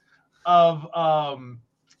of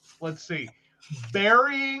let's see.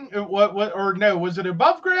 Burying was it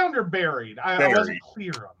above ground or buried? I wasn't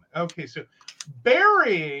clear on it. Okay, so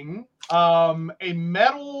burying a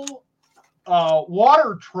metal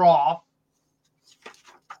water trough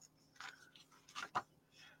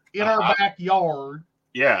in our backyard.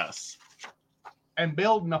 Yes. And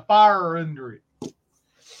building a fire under it.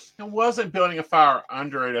 It wasn't building a fire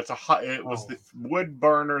under it. It was the wood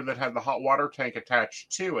burner that had the hot water tank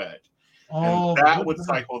attached to it. And that would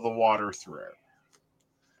cycle the water through.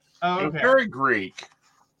 Oh, okay. It was very Greek.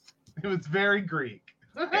 It was very Greek.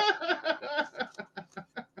 Yeah.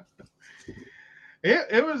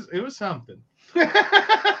 it was something.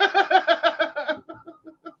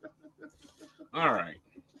 All right.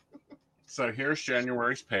 So here's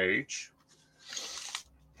January's page.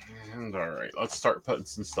 And all right, let's start putting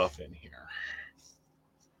some stuff in here.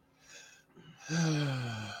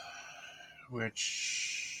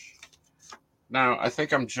 Now, I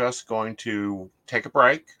think I'm just going to take a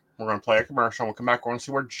break. We're going to play a commercial. We'll come back. We're going to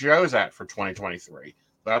see where Joe's at for 2023.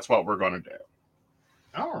 That's what we're going to do.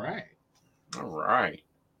 All right. All right.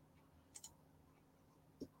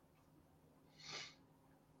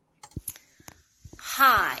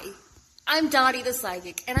 Hi, I'm Dottie the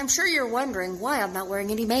Psychic, and I'm sure you're wondering why I'm not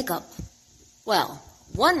wearing any makeup. Well,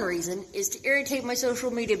 one reason is to irritate my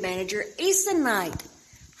social media manager, Asen Knight.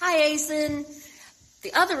 Hi, Asen.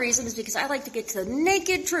 The other reason is because I like to get to the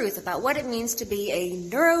naked truth about what it means to be a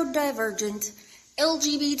neurodivergent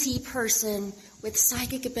LGBT person with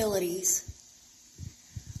psychic abilities.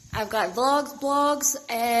 I've got vlogs, blogs,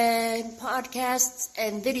 and podcasts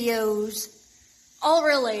and videos all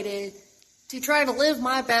related to trying to live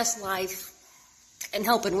my best life and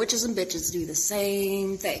helping witches and bitches do the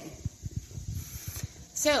same thing.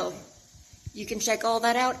 So, you can check all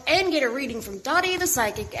that out and get a reading from Dottie the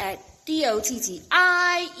Psychic at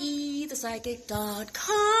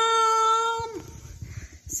DOTTIEthepsychic.com.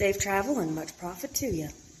 Safe travel and much profit to you.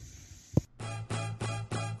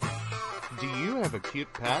 Do you have a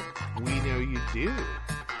cute pet? We know you do.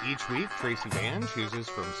 Each week, Tracy Vann chooses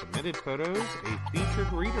from submitted photos a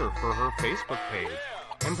featured reader for her Facebook page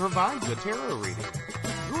and provides a tarot reading.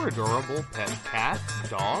 Your adorable pet cat,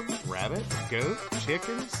 dog, rabbit, goat,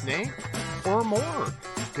 chicken, snake, or more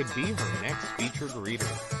could be her next featured reader.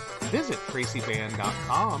 Visit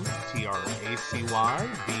TracyBann.com,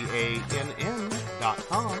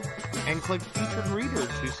 TracyBann.com, and click Featured Reader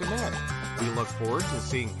to submit. We look forward to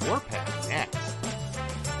seeing your pet next.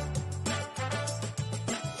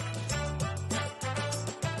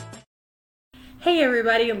 Hey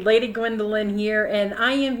everybody, Lady Gwendolyn here, and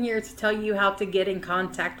I am here to tell you how to get in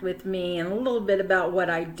contact with me and a little bit about what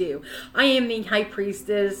I do. I am the High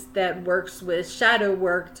Priestess that works with shadow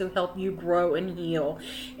work to help you grow and heal.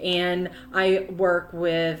 And I work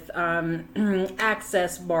with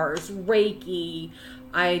access bars, Reiki,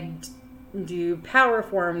 I do power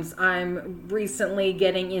forms. I'm recently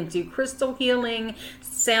getting into crystal healing,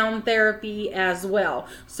 sound therapy as well.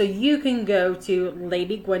 So you can go to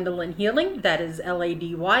Lady Gwendolyn Healing, that is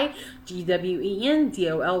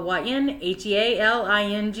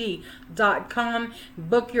LadyGwendolynHealing.com.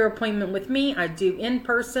 Book your appointment with me. I do in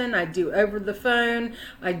person, I do over the phone,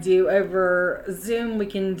 I do over Zoom. We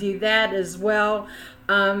can do that as well.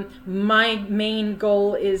 My main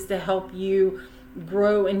goal is to help you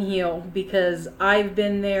grow and heal, because I've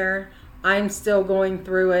been there. I'm still going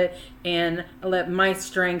through it, and I let my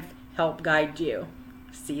strength help guide you.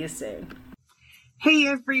 See you soon. Hey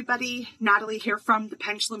everybody, Natalie here from The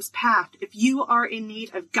Pendulum's Path. If you are in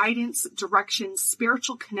need of guidance, direction,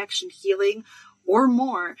 spiritual connection, healing, or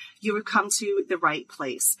more, you have come to the right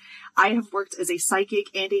place. I have worked as a psychic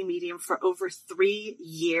and a medium for over 3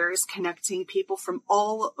 years, connecting people from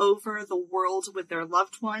all over the world with their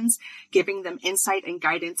loved ones, giving them insight and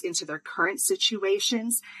guidance into their current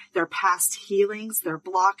situations, their past healings, their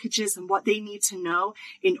blockages, and what they need to know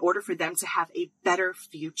in order for them to have a better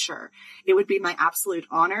future. It would be my absolute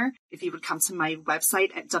honor if you would come to my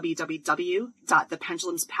website at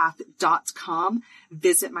www.thependulumspath.com.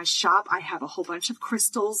 Visit my shop. I have a whole bunch of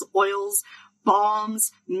crystals, oils,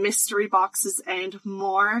 balms, mystery boxes, and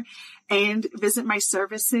more. And visit my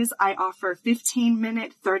services. I offer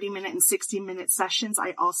 15-minute, 30-minute, and 60-minute sessions.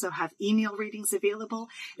 I also have email readings available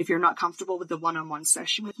if you're not comfortable with the one-on-one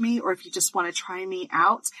session with me, or if you just want to try me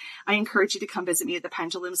out. I encourage you to come visit me at the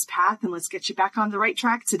Pendulum's Path, and let's get you back on the right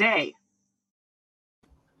track today.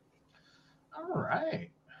 All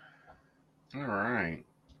right.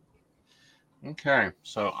 Okay,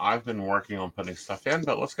 so I've been working on putting stuff in,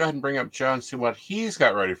 but let's go ahead and bring up Joe and see what he's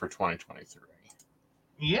got ready for 2023.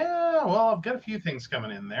 Yeah, well, I've got a few things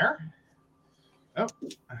coming in there. Oh,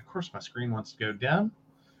 of course, my screen wants to go down.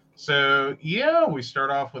 So, yeah, we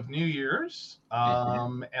start off with New Year's,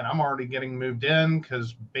 and I'm already getting moved in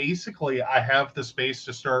because basically I have the space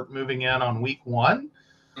to start moving in on week 1.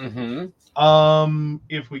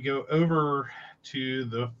 If we go over to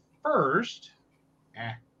the 1st,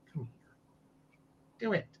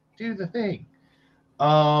 do the thing.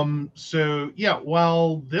 So yeah,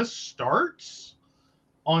 while this starts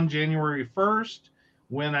on January 1st,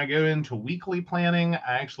 when I go into weekly planning,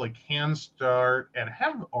 I actually can start and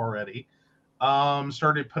have already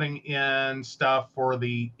started putting in stuff for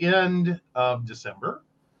the end of December,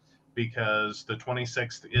 because the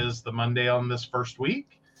 26th is the Monday on this first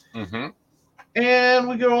week. And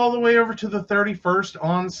we go all the way over to the 31st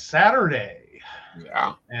on Saturday.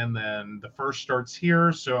 Yeah. And then the 1st starts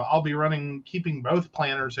here. So I'll be keeping both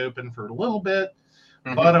planners open for a little bit,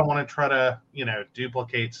 but I want to try to,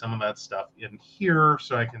 duplicate some of that stuff in here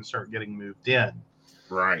so I can start getting moved in.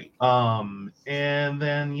 Right. And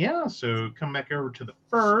then, yeah, so come back over to the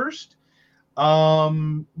 1st.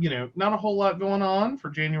 Not a whole lot going on for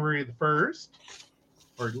January the 1st,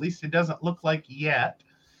 or at least it doesn't look like yet.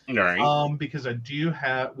 Right. Because we do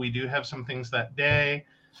have some things that day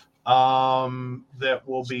that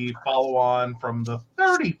will be follow on from the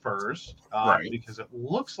 31st, right, because it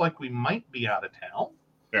looks like we might be out of town.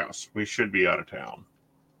 Yes, we should be out of town.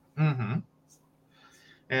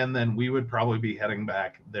 And then we would probably be heading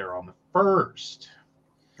back there on the 1st.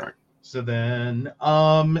 Right. So then,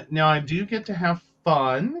 now I do get to have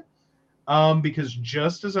fun, because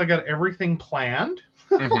just as I got everything planned,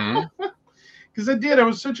 because I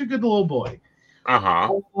was such a good little boy.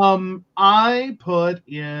 I put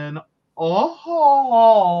in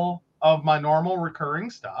all of my normal recurring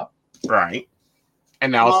stuff. Right.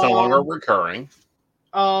 And now it's no longer recurring.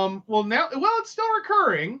 It's still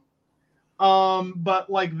recurring. But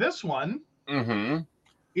like this one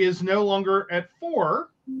is no longer at 4.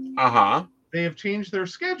 They have changed their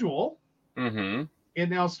schedule. It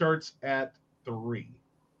now starts at 3:30.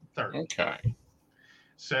 Okay.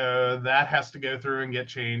 So that has to go through and get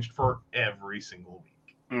changed for every single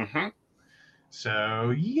week.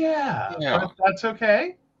 So yeah, but that's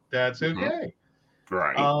okay. That's okay.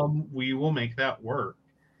 Right. We will make that work.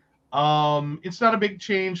 It's not a big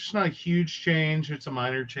change. It's not a huge change. It's a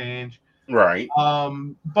minor change. Right.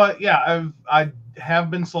 But yeah, I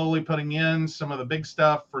have been slowly putting in some of the big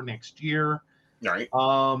stuff for next year. Right.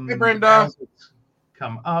 Hey, Brenda. As it's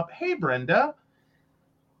come up. Hey, Brenda.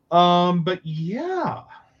 But yeah.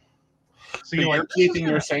 So you're keeping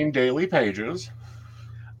your same daily pages.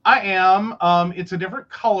 I am. It's a different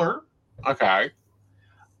color. Okay.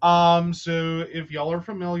 So if y'all are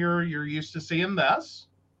familiar, you're used to seeing this.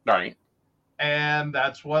 Right. And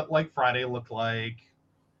that's what like Friday looked like.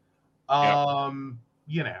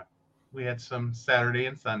 We had some Saturday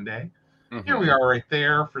and Sunday. Here we are right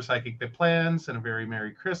there for Psychic That Plans, and a very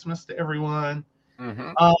Merry Christmas to everyone.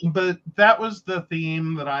 But that was the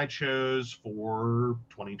theme that I chose for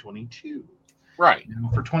 2022. Right.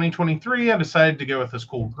 And for 2023, I decided to go with this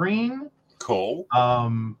cool green. Cool.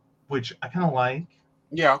 Which I kind of like.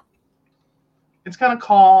 Yeah. It's kind of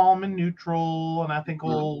calm and neutral, and I think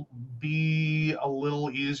will be a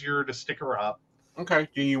little easier to sticker up. Okay.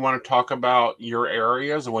 Do you want to talk about your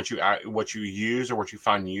areas and what you use or what you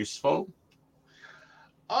find useful?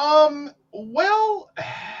 Well,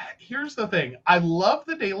 here's the thing. I love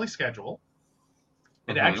the daily schedule.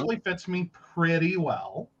 It actually fits me pretty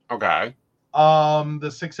well. Okay. The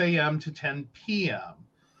 6 a.m. to 10 p.m.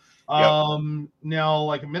 Yep. Now,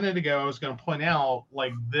 like a minute ago, I was going to point out,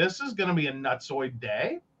 like, this is going to be a nutsoid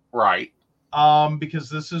day. Right. Because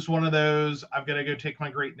this is one of those, I've got to go take my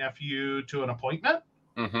great nephew to an appointment.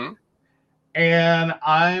 Mm-hmm. And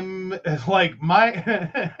I'm like,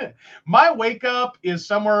 my my wake up is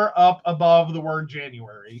somewhere up above the word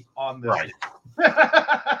January on this day.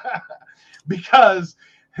 Because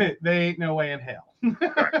they ain't no way in hell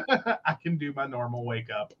I can do my normal wake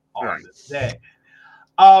up on this day.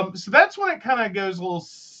 So that's when it kind of goes a little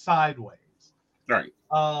sideways. Right.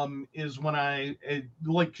 Is when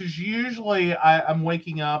because usually I'm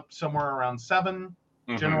waking up somewhere around 7,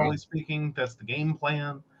 generally speaking. That's the game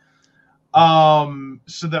plan.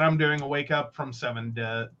 So that I'm doing a wake up from 7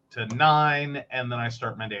 to 9, and then I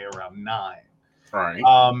start my day around 9. Right.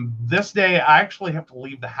 This day I actually have to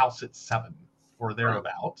leave the house at 7 or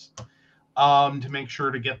thereabouts, to make sure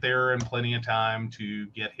to get there in plenty of time to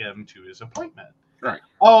get him to his appointment. Right.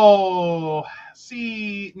 Oh,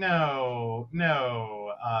 see, no,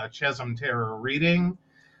 Chesum Terror reading.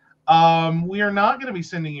 We are not going to be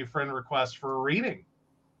sending you friend requests for a reading.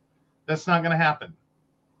 That's not going to happen.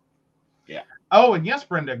 Yeah. Oh, and yes,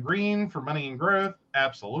 Brenda Green for Money and Growth.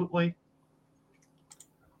 Absolutely.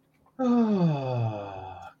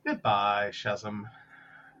 Oh, goodbye, Chesum.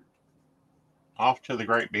 Off to the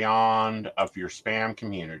great beyond of your spam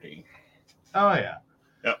community. Oh, yeah.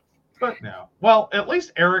 Yep. But no. Well, at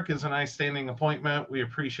least Eric is a nice standing appointment. We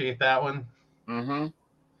appreciate that one. Mm-hmm.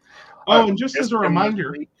 Oh, and just as a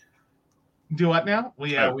reminder, do what now? Well,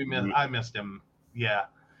 yeah, I missed him. Yeah.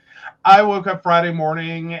 I woke up Friday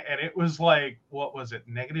morning and it was like, what was it?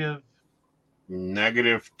 -2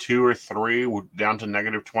 or 3 down to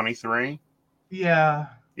 -23. Yeah.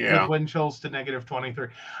 Yeah. With wind chills to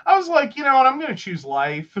 -23. I was like, you know what? I'm going to choose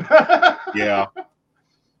life. Yeah.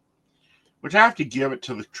 Which I have to give it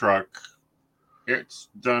to the truck. It's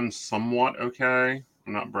done somewhat okay.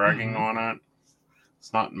 I'm not bragging on it.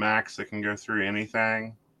 It's not max that can go through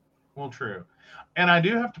anything. Well, true. And I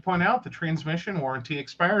do have to point out the transmission warranty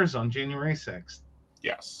expires on January 6th.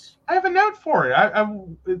 Yes. I have a note for it.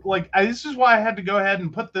 This is why I had to go ahead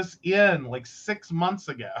and put this in like 6 months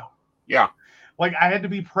ago. Yeah. Like I had to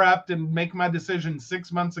be prepped and make my decision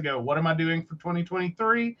 6 months ago. What am I doing for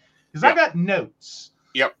 2023? Because I got notes.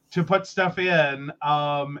 Yep. To put stuff in.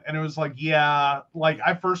 And it was like, yeah, like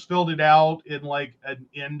I first filled it out in like an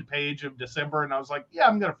end page of December, and I was like, yeah,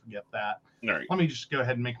 I'm gonna forget that. Right. Let me just go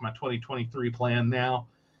ahead and make my 2023 plan now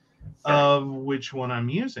of which one I'm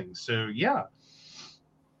using. So yeah.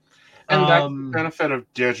 And that's the benefit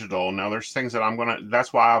of digital. Now there's things that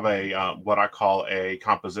that's why I have a what I call a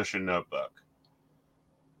composition notebook.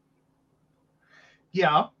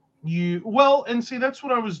 Yeah. And see, that's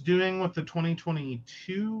what I was doing with the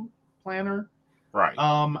 2022 planner. Right.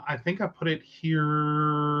 I think I put it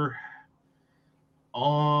here. I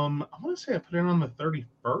want to say I put it on the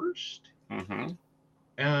 31st. Mm-hmm.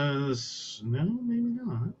 No, maybe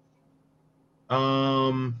not.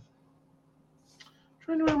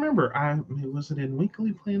 Trying to remember. Was it in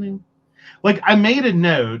weekly planning? Like I made a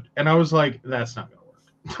note and I was like, that's not gonna work.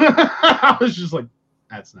 I was just like,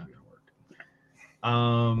 that's not gonna work.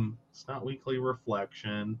 It's not weekly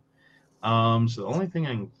reflection. So the only thing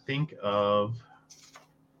I can think of,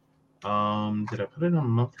 did I put it on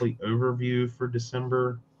monthly overview for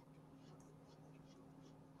December?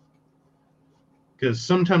 Because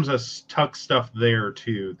sometimes I tuck stuff there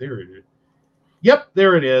too. There it is. Yep,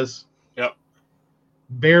 there it is. Yep.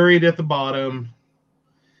 Buried at the bottom.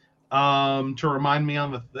 To remind me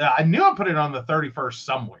I knew I put it on the 31st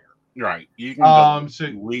somewhere. Right. You can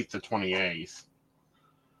delete the 28th.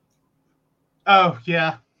 Oh,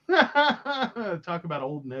 yeah. Talk about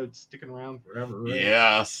old notes sticking around forever. Right?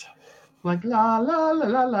 Yes. Like la la la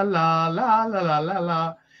la la la la la la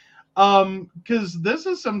la. Because this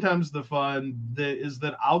is sometimes the fun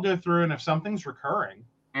that I'll go through, and if something's recurring,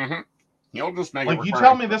 you'll just make like you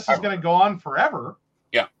tell me this is going to go on forever.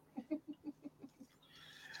 Yeah.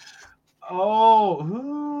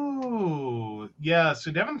 Yeah.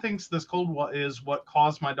 So Devin thinks this cold is what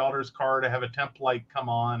caused my daughter's car to have a temp light come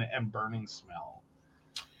on and burning smell.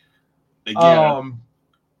 Again.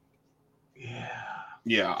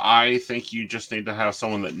 Yeah, I think you just need to have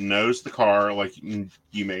someone that knows the car. Like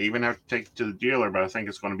you may even have to take it to the dealer, but I think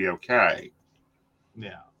it's going to be okay.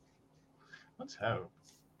 Yeah. Let's hope.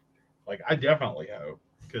 Like I definitely hope,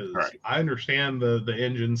 because I understand the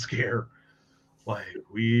engine scare. Like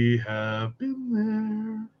we have been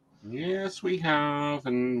there. Yes, we have,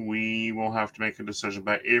 and we will have to make a decision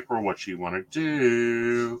by April what you want to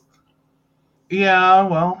do. Yeah,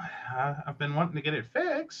 well, I've been wanting to get it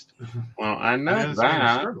fixed. Well, I know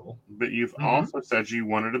that, but you've also said you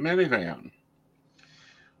wanted a minivan.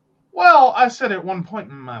 Well, I said at one point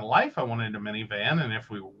in my life I wanted a minivan, and if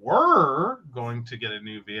we were going to get a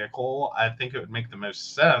new vehicle, I think it would make the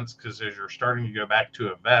most sense because as you're starting to go back to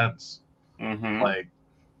events, like,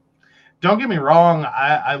 don't get me wrong,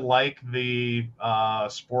 I like the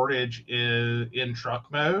Sportage in truck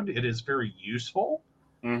mode. It is very useful.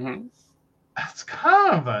 It's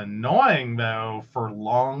kind of annoying though for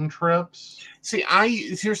long trips. See,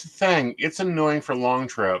 here's the thing. It's annoying for long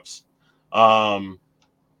trips.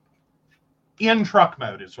 In truck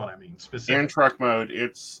mode is what I mean specifically. In truck mode,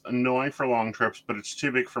 it's annoying for long trips, but it's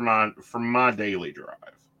too big for my daily drive.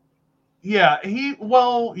 Yeah,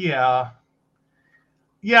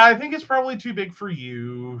 yeah, I think it's probably too big for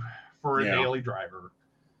you for a daily driver.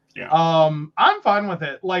 Yeah. I'm fine with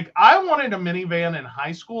it. Like, I wanted a minivan in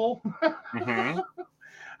high school.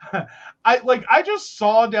 I just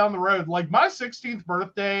saw down the road, like my 16th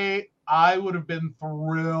birthday, I would have been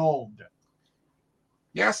thrilled.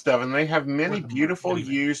 Yes, Devin, they have many beautiful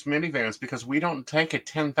used minivans because we don't take a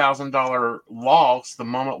 $10,000 loss the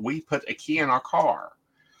moment we put a key in our car.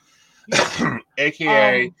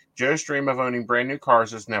 AKA, Joe's dream of owning brand new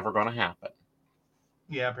cars is never going to happen.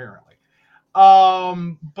 Yeah, apparently.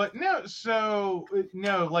 But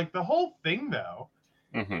no, like the whole thing though,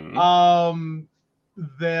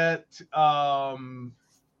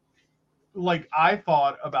 like I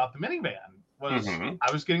thought about the minivan was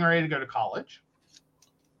I was getting ready to go to college.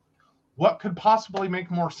 What could possibly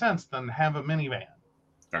make more sense than have a minivan?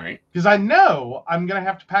 Right. Because I know I'm going to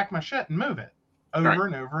have to pack my shit and move it over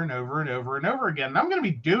and over and over and over and over again. And I'm going to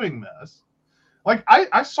be doing this. Like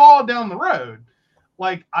I saw down the road,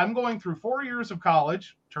 like I'm going through 4 years of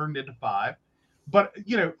college, turned into 5, but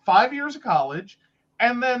 5 years of college.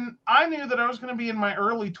 And then I knew that I was going to be in my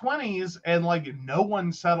early 20s and like no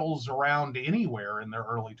one settles around anywhere in their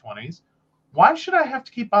early 20s. Why should I have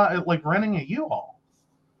to keep like renting a U-Haul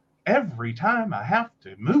every time I have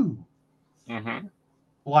to move?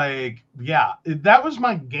 Like, yeah, that was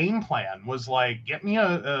my game plan, was like, get me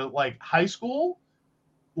a like high school,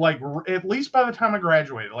 like at least by the time I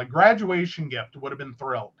graduated, like graduation gift would have been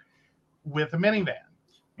thrilled with a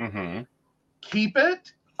minivan. Keep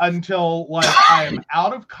it until like I am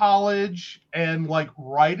out of college and like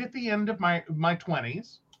right at the end of my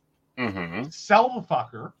 20s. Sell the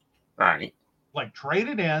fucker. Right. Like trade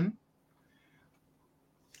it in.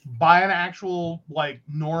 Buy an actual like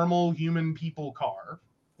normal human people car.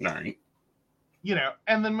 Right.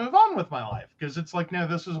 And then move on with my life. Because it's like, no,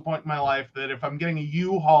 this is a point in my life that if I'm getting a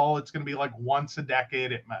U-Haul, it's going to be like once a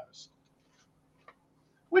decade at most.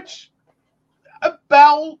 Which,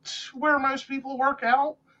 about where most people work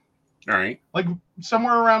out. Right. Like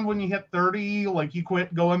somewhere around when you hit 30, like you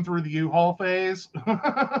quit going through the U-Haul phase.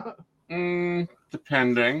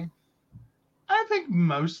 Depending. I think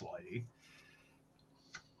mostly.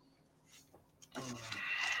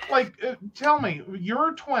 Like, tell me,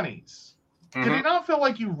 your 20s, did it not feel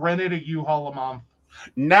like you rented a U-Haul a month?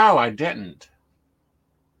 No, I didn't.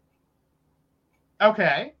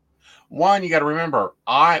 Okay. One, you got to remember,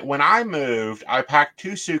 when I moved, I packed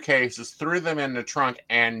 2 suitcases, threw them in the trunk,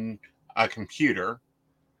 and a computer,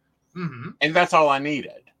 and that's all I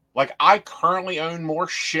needed. Like, I currently own more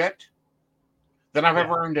shit than I've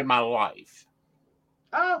ever owned in my life.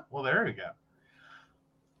 Oh, well, there you go.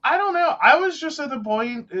 I don't know. I was just at the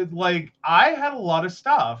point, like, I had a lot of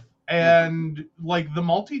stuff, and like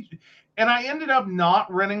and I ended up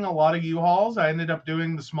not renting a lot of U-Hauls. I ended up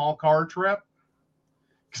doing the small car trip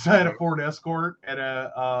because I had a Ford Escort and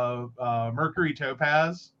a Mercury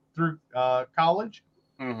Topaz through college.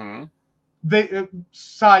 They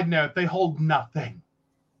side note, they hold nothing,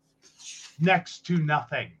 next to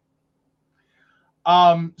nothing.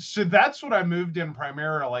 So that's what I moved in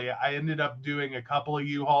primarily. I ended up doing a couple of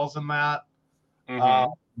U-Hauls in that. I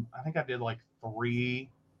think I did like 3.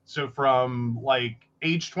 So from like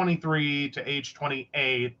age 23 to age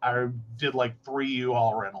 28, I did like 3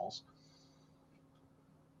 U-Haul rentals.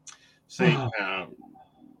 See,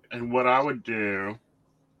 and what I would do,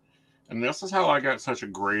 and this is how I got such a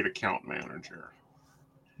great account manager,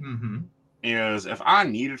 is if I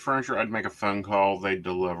needed furniture, I'd make a phone call, they'd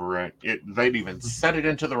deliver it. They'd even set it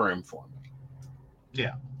into the room for me.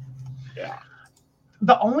 Yeah. Yeah.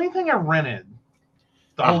 The only thing I rented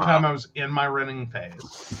the whole time I was in my renting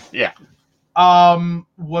phase. Yeah.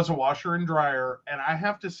 Was a washer and dryer. And I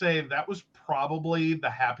have to say that was probably the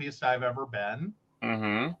happiest I've ever been.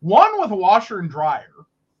 One with a washer and dryer.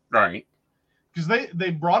 Right. because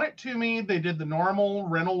they brought it to me. They did the normal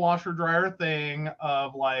rental washer dryer thing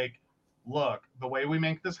of like, look, the way we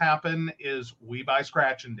make this happen is we buy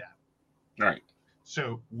scratch and dent. Right.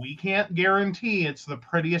 So we can't guarantee it's the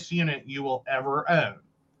prettiest unit you will ever own.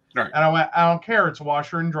 Right. And I went, I don't care. It's a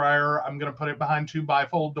washer and dryer. I'm going to put it behind 2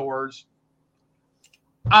 bifold doors.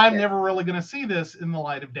 I'm never really going to see this in the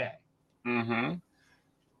light of day. Mm-hmm.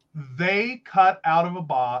 They cut out of a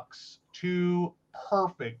box 2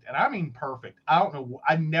 perfect, and I mean perfect. I don't know.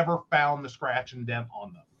 I never found the scratch and dent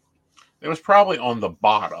on them. It was probably on the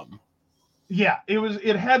bottom. Yeah,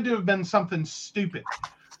 it had to have been something stupid.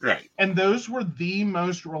 Right. And those were the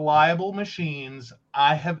most reliable machines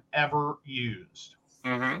I have ever used.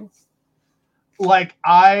 Mm-hmm. Like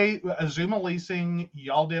Azuma Leasing,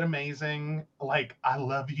 y'all did amazing. Like, I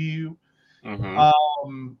love you.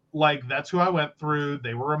 Mm-hmm. Like, that's who I went through.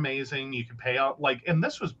 They were amazing. You could pay out, like, and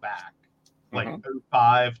this was back like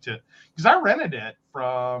 05 to, because I rented it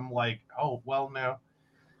from like,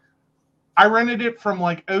 I rented it from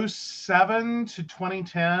like 07 to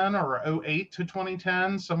 2010 or 08 to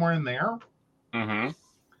 2010, somewhere in there. Mm-hmm.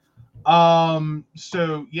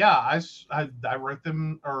 So yeah, I wrote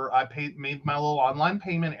them, or I made my little online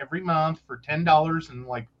payment every month for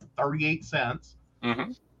 $10.38.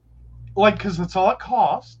 Mm-hmm. Like, because that's all it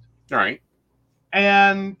cost. Right.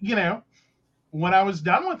 And, you know, when I was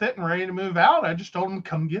done with it and ready to move out, I just told them,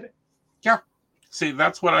 come get it. Yeah. See,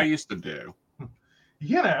 that's what I used to do.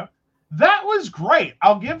 You know, that was great.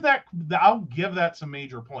 I'll give that some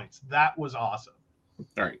major points. That was awesome.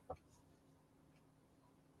 Right.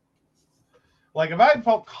 Like, if I had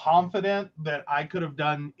felt confident that I could have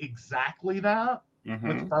done exactly that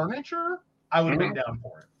with furniture, I would have been down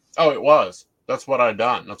for it. Oh, it was. That's what I'd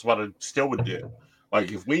done. That's what I still would do.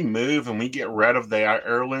 Like, if we move and we get rid of the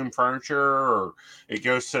heirloom furniture, or it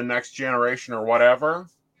goes to the next generation or whatever,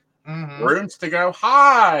 rooms to go.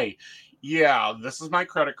 Hi. Yeah, this is my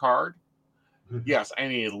credit card. Yes, I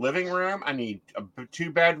need a living room. I need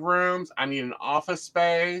 2 bedrooms. I need an office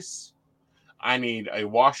space. I need a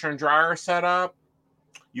washer and dryer set up.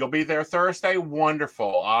 You'll be there Thursday?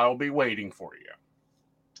 Wonderful. I'll be waiting for you.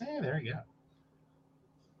 Hey, there you go.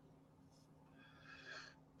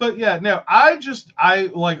 But yeah, no, I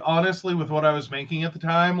like, honestly, with what I was making at the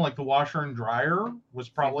time, like, the washer and dryer was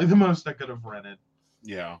probably the most I could have rented.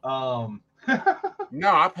 Yeah.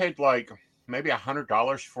 No, I paid like maybe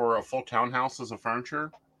 $100 for a full townhouses of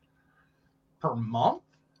furniture. Per month?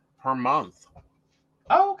 Per month.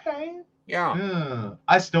 Oh, okay. Yeah.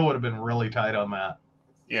 I still would have been really tight on that.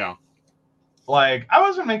 Yeah. Like, I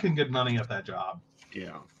wasn't making good money at that job.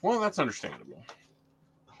 Yeah. Well, that's understandable.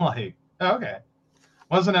 Like, okay.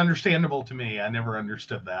 Wasn't understandable to me. I never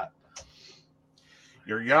understood that.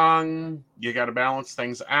 You're young. You got to balance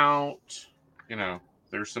things out. You know,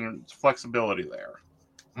 there's some flexibility there.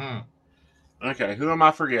 Okay, who am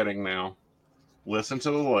I forgetting now? Listen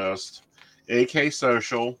to the list. AK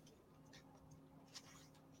Social.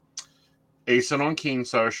 Asen on Keen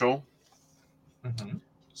Social.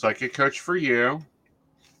 Psychic Coach for You.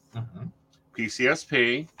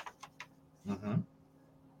 PCSP.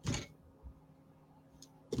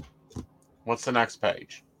 What's the next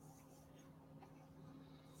page?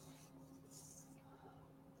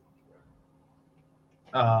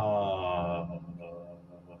 Aren't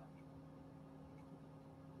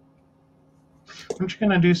you going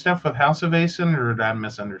to do stuff with House of Asen, or did I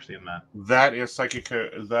misunderstand that? That is Psychic.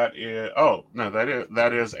 That is. Oh no,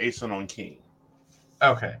 that is Asen on Keen.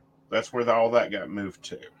 Okay. That's where all that got moved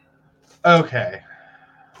to. Okay.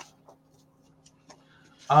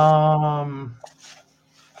 I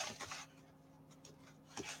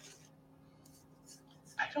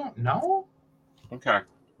don't know. Okay.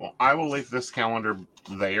 Well, I will leave this calendar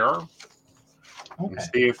there. Okay. And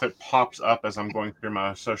see if it pops up as I'm going through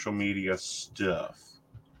my social media stuff.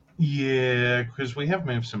 Yeah, because we have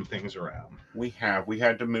moved some things around. We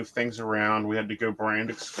had to move things around. We had to go brand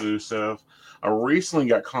exclusive. I recently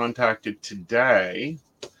got contacted today.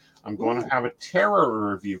 I'm going to have a tarot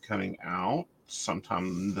review coming out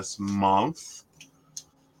sometime this month.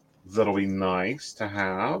 That'll be nice to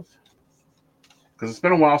have. Because it's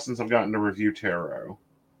been a while since I've gotten to review tarot.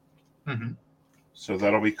 So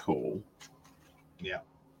that'll be cool. Yeah.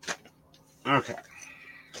 Okay.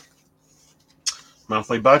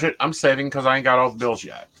 Monthly budget. I'm saving because I ain't got all the bills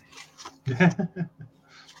yet.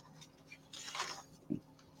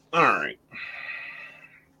 All right.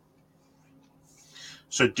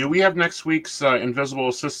 So do we have next week's Invisible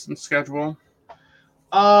Assistant schedule?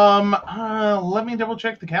 Let me double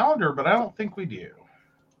check the calendar, but I don't think we do.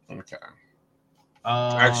 Okay.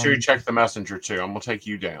 Actually, check the messenger too. I'm going to take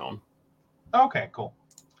you down. Okay, cool.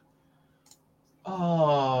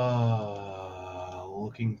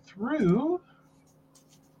 Looking through.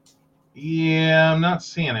 Yeah, I'm not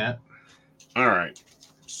seeing it. All right.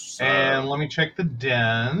 So, and let me check the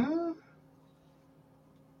den.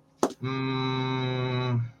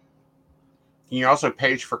 Can you also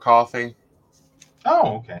page for coffee?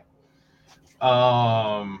 Oh, okay.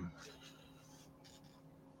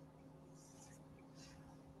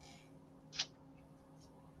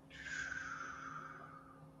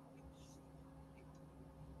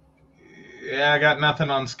 Yeah, I got nothing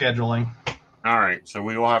on scheduling. All right, so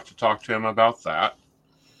we will have to talk to him about that.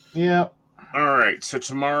 Yep. All right, so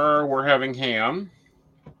tomorrow we're having ham.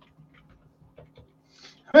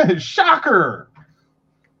 Shocker!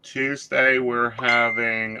 Tuesday we're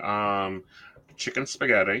having chicken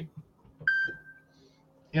spaghetti.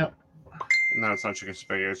 Yep. No, it's not chicken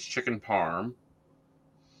spaghetti. It's chicken parm.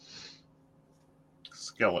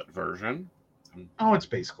 Skillet version. Oh, it's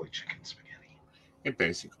basically chicken spaghetti. It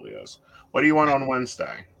basically is. What do you want on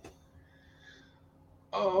Wednesday?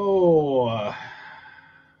 Oh, I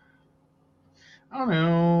don't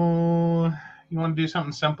know. You want to do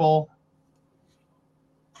something simple?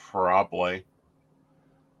 Probably.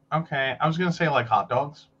 Okay. I was going to say like hot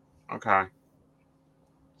dogs. Okay.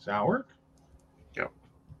 Does that work? Yep.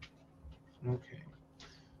 Okay.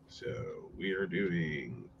 So we are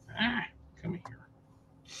doing... come here.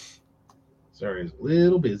 Sorry, I was a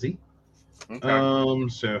little busy. Okay.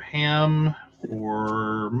 So ham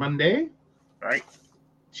for Monday. Right.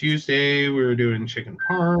 Tuesday, we were doing chicken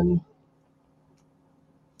parm.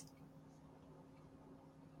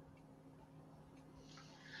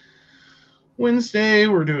 Wednesday,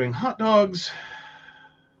 we're doing hot dogs.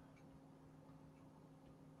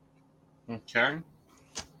 Okay.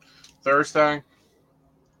 Thursday.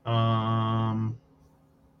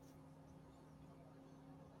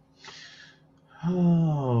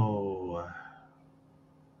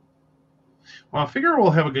 Well, I figure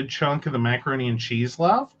we'll have a good chunk of the macaroni and cheese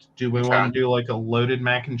left. Do we want to do like a loaded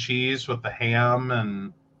mac and cheese with the ham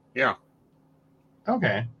and... Yeah.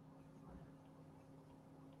 Okay.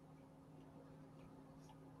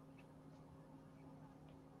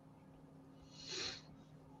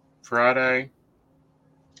 Friday.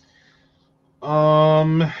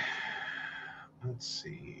 Let's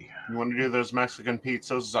see. You want to do those Mexican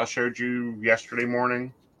pizzas I showed you yesterday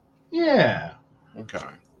morning? Yeah. Okay.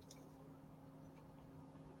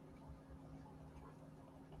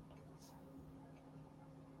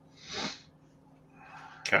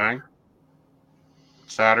 Okay.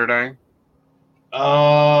 Saturday.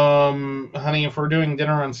 Honey, if we're doing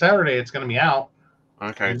dinner on Saturday, it's going to be out.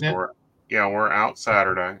 Okay, so we're out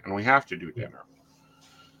Saturday, and we have to do dinner.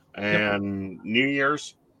 And yep. New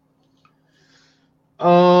Year's.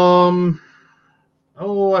 I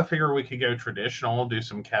figure we could go traditional, do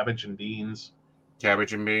some cabbage and beans.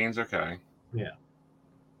 Cabbage and beans, okay. Yeah.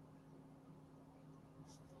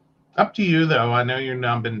 Up to you, though. I know you've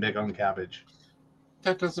not been big on cabbage.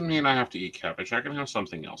 That doesn't mean I have to eat cabbage. I can have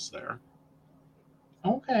something else there.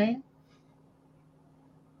 Okay.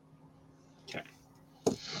 Okay.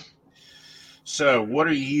 So, what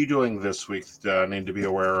are you doing this week that I need to be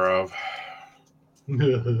aware of?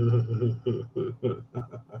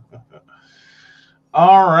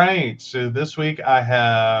 All right. So this week I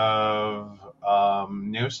have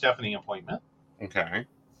no Stephanie appointment. Okay.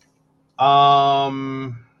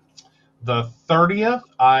 The 30th,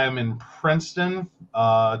 I am in Princeton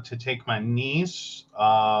to take my niece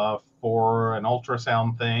for an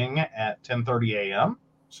ultrasound thing at 10:30 a.m.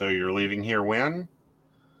 So you're leaving here when?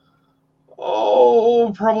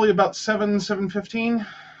 Oh, probably about 7:15.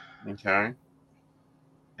 Okay.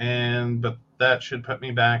 But that should put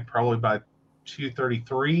me back probably by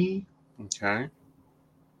 2:33. Okay.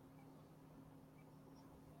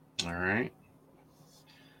 All right.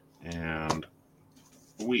 And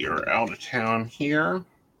we are out of town here.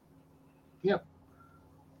 Yep.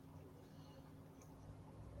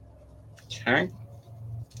 Okay.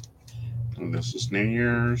 And this is New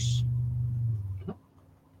Year's.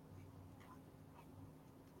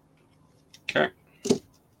 Okay.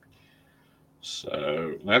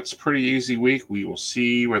 So that's a pretty easy week. We will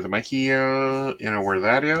see where the Mikey, where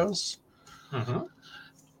that is. Mm-hmm.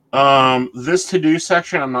 This to-do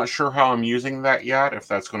section, I'm not sure how I'm using that yet. If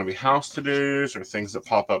that's going to be house to-dos or things that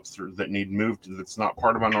pop up through that need moved, that's not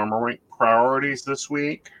part of my normal priorities this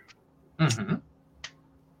week. Mm-hmm.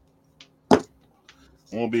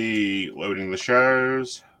 We'll be loading the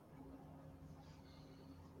shows.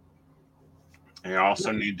 I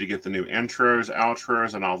also need to get the new intros,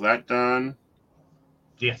 outros, and all that done.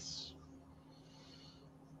 Yes.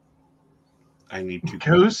 I need to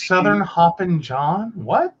go Southern Hoppin' John.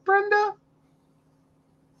 What, Brenda?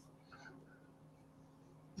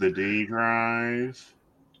 the D drive.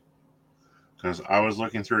 Because I was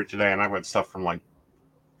looking through it today, and I've got stuff from like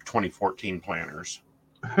 2014 planners.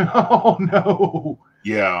 Oh no.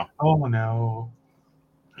 Yeah. Oh no.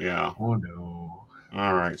 Yeah. Oh no.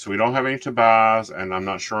 All right. So we don't have any to buys, and I'm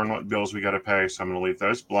not sure on what bills we got to pay, so I'm going to leave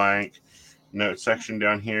those blank. Note section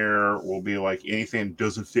down here will be like anything that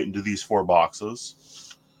doesn't fit into these 4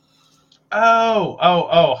 boxes.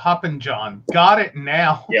 Oh, Hoppin' John. Got it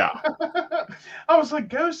now. Yeah. I was like,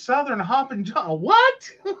 go Southern Hoppin' John. What?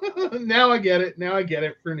 Now I get it. Now I get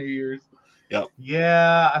it for New Year's. Yep.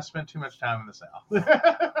 Yeah, I spent too much time in the South.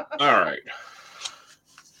 All right.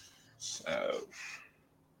 So,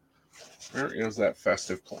 where is that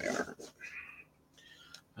festive planner?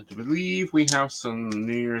 I believe we have some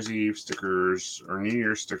New Year's Eve stickers or New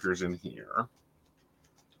Year's stickers in here.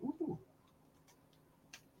 Ooh.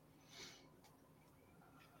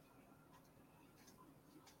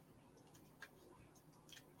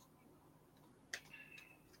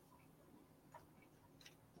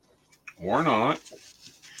 Or not.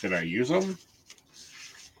 Did I use them?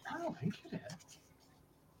 I don't think you did.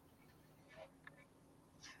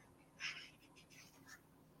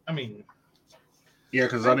 I mean, Yeah,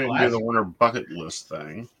 because I didn't do the winter bucket list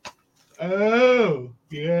thing. oh,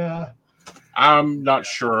 yeah. I'm not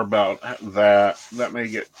sure about that. That may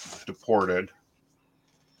get deported.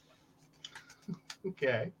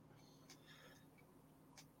 Okay.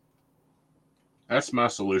 That's my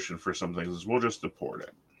solution for some things is we'll just deport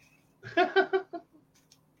it.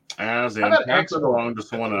 As in, pass it along to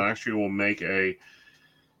someone that actually will make a,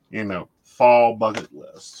 fall bucket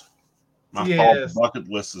list. My fall bucket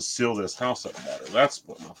list is seal this house up better. That's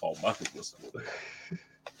what my fall bucket list will be.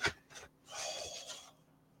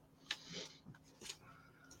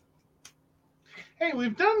 Hey,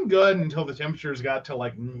 we've done good until the temperatures got to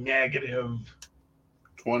like negative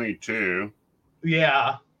 22.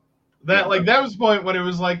 Yeah. That was the point when it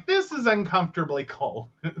was like, this is uncomfortably cold.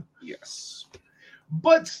 Yes.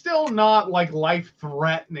 But still not like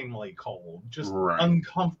life-threateningly cold. Just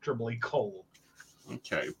uncomfortably cold.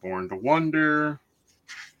 Okay, Born to Wonder.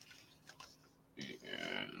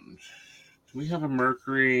 And do we have a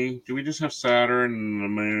Mercury? Do we just have Saturn and the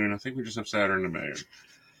Moon? I think we just have Saturn and the Moon.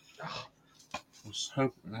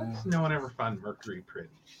 No one ever found Mercury pretty.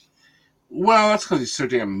 Well, that's because he's so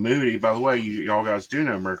damn moody. By the way, y'all guys do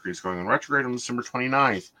know Mercury's going on retrograde on December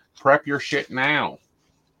 29th. Prep your shit now.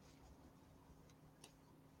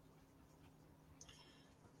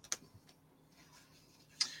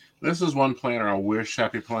 This is one planner I wish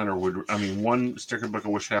Happy Planner would... one sticker book I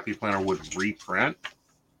wish Happy Planner would reprint.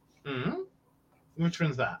 Mm-hmm. Which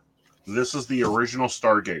one's that? This is the original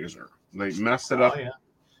Stargazer. They messed it up. Yeah.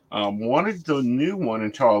 Wanted the new one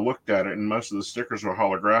until I looked at it, and most of the stickers were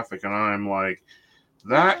holographic, and I'm like,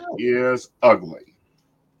 that is ugly.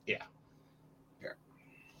 Yeah.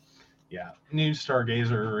 New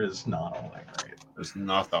Stargazer is not all that great. It's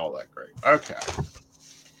not all that great. Okay.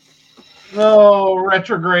 Oh,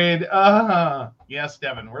 retrograde. Yes,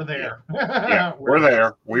 Devin, we're there. Yeah, we're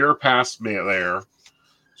there. We are past me there.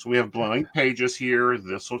 So we have blank pages here.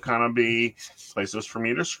 This will kind of be places for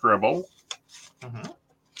me to scribble. Mm-hmm.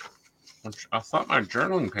 I thought my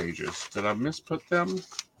journaling pages, did I misput them?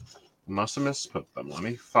 Must have misput them. Let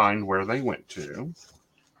me find where they went to.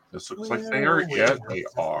 This looks like they are it. They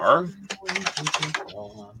are.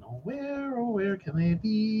 Where can they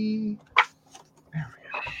be? There we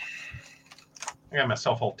go. I got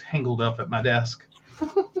myself all tangled up at my desk.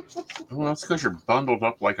 Well, that's because you're bundled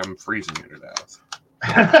up like I'm freezing you to death.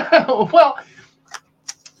 Well,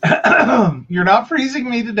 you're not freezing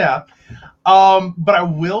me to death. But I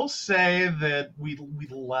will say that we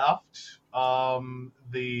left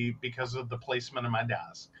because of the placement of my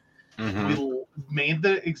desk. Mm-hmm. We made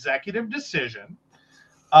the executive decision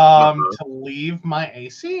to leave my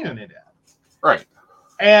AC unit in. Right.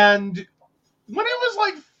 And when it was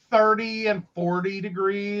like 30 and 40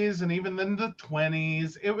 degrees and even in the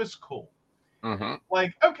 20s, it was cool. Mm-hmm.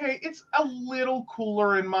 Like, okay, it's a little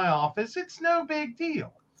cooler in my office. It's no big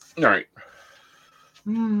deal. All right.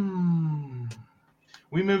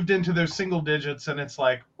 We moved into those single digits, and it's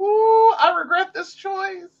like, ooh, I regret this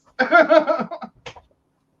choice.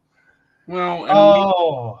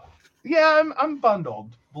 Well, yeah, I'm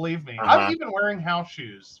bundled. Believe me, I'm even wearing house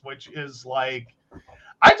shoes, which is like,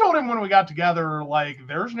 I told him when we got together, like,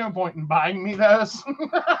 there's no point in buying me this.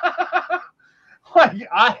 Like,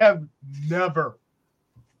 I have never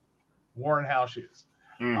worn house shoes.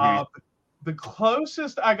 Mm-hmm. The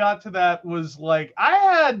closest I got to that was like, I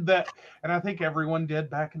had that, and I think everyone did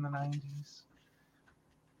back in the 90s.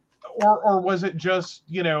 or was it just,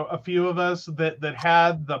 a few of us that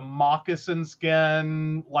had the moccasin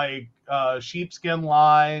skin, like sheepskin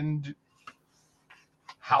lined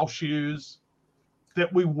house shoes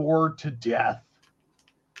that we wore to death?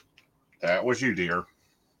 That was you, dear.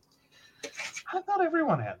 I thought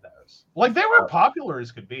everyone had those. Like, they were popular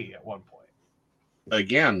as could be at one point.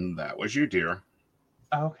 Again, that was you, dear.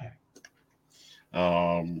 Okay.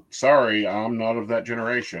 Sorry, I'm not of that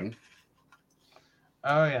generation.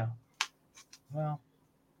 Oh, yeah. Well.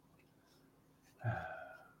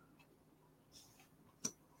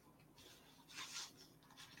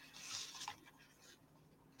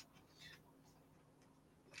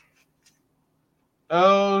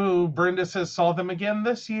 Oh, Brenda says saw them again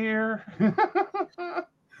this year.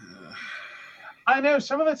 I know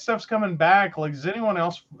some of that stuff's coming back. Like, is anyone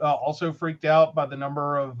else also freaked out by the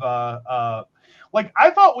number of like, I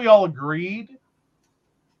thought we all agreed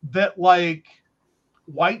that, like,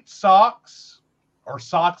 white socks, or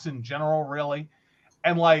socks in general, really,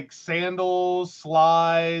 and like sandals,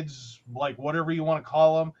 slides, like whatever you want to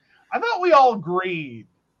call them, I thought we all agreed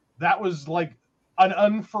that was like an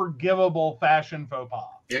unforgivable fashion faux pas.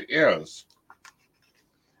 It is.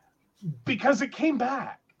 Because it came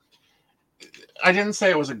back. I didn't say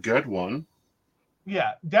it was a good one.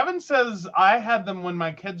 Yeah. Devin says, I had them when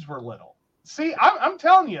my kids were little. See, I'm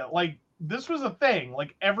telling you, like, this was a thing.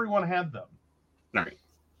 Like, everyone had them. Right.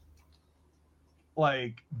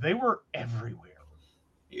 Like, they were everywhere.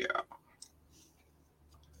 Yeah.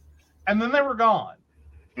 And then they were gone.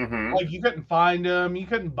 Mm-hmm. Like, you couldn't find them. You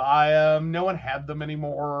couldn't buy them. No one had them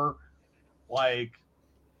anymore. Like,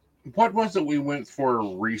 what was it we went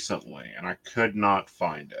for recently, and I could not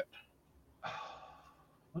find it?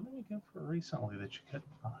 What did we go for recently that you couldn't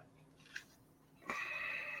find?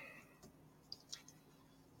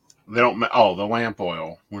 They don't. Oh, the lamp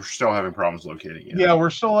oil. We're still having problems locating it. Yeah, we're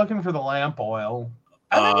still looking for the lamp oil.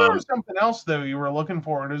 I think there was something else, though, you were looking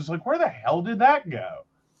for, and it was like, where the hell did that go?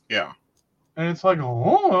 Yeah. And it's like,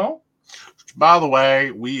 oh, well. By the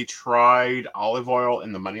way, we tried olive oil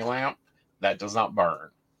in the money lamp. That does not burn.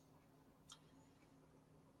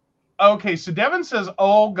 Okay, so Devin says,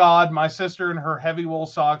 oh, God, my sister and her heavy wool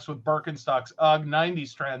socks with Birkenstocks, ugh,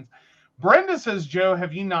 90s trends. Brenda says, Joe,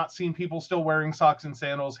 have you not seen people still wearing socks and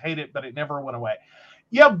sandals? Hate it, but it never went away.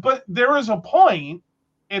 Yeah, but there was a point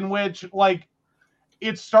in which, like,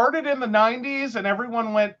 it started in the 90s and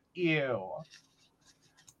everyone went, ew.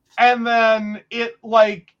 And then it,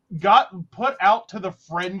 like, got put out to the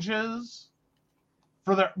fringes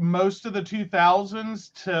for the most of the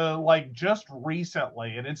 2000s to, like, just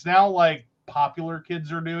recently. And it's now, like, popular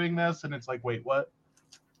kids are doing this. And it's like, wait, what?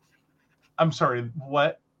 I'm sorry,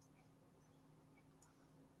 what?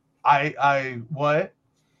 What?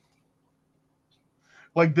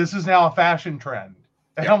 Like, this is now a fashion trend.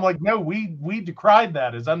 And I'm like, no, we decried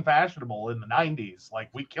that as unfashionable in the 90s. Like,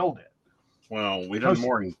 we killed it. Well, we didn't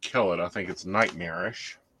more than kill it. I think it's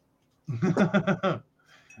nightmarish.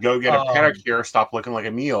 Go get a pedicure. Stop looking like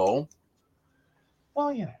a mule.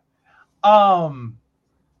 Well, yeah.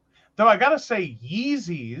 Though I gotta say,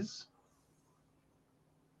 Yeezys.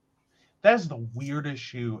 That's the weirdest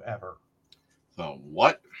shoe ever. The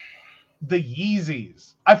what? The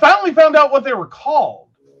Yeezys. I finally found out what they were called.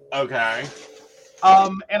 Okay.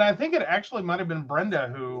 And I think it actually might have been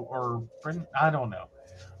Brenda I don't know.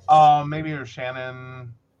 Maybe it was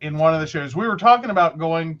Shannon in one of the shows. We were talking about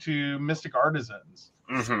going to Mystic Artisans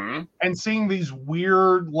and seeing these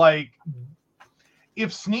weird, like,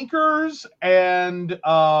 if sneakers and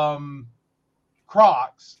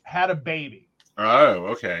Crocs had a baby. Oh,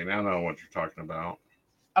 okay. Now I know what you're talking about.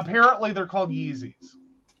 Apparently, they're called Yeezys.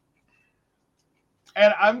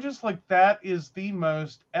 And I'm just like, that is the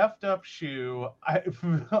most effed up shoe.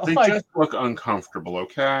 They just look uncomfortable,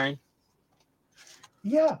 okay?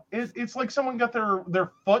 Yeah, it's like someone got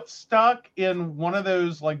their foot stuck in one of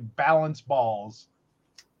those, like, balance balls.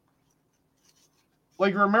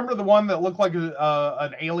 Like, remember the one that looked like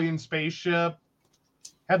an alien spaceship?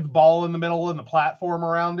 Had the ball in the middle and the platform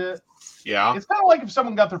around it? Yeah. It's kind of like if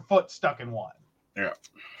someone got their foot stuck in one. Yeah.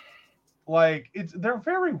 Like, they're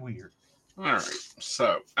very weird. All right.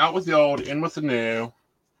 So, out with the old, in with the new.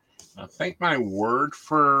 I think my word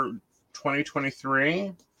for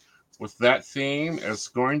 2023 with that theme is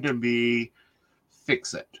going to be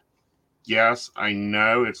fix it. Yes, I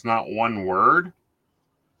know it's not one word.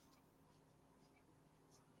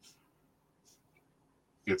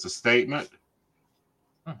 It's a statement.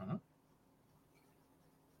 Mm-hmm.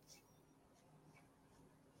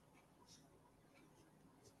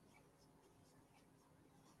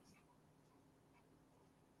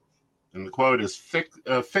 And the quote is,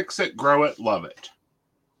 fix it, grow it, love it.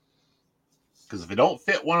 Because if it don't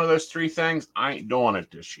fit one of those 3 things, I ain't doing it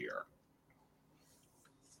this year.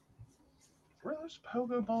 Were those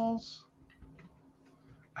pogo balls?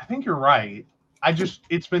 I think you're right.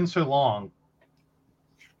 It's been so long.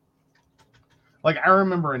 Like, I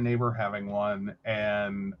remember a neighbor having one,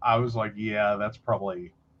 and I was like, yeah, that's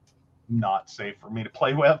probably not safe for me to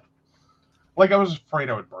play with. Like, I was afraid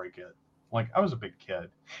I would break it. Like, I was a big kid.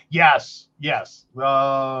 Yes. Yeah,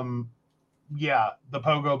 the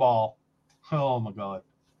pogo ball. Oh, my God.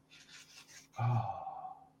 Oh,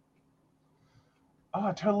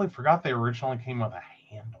 I totally forgot they originally came with a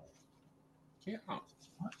handle. Yeah.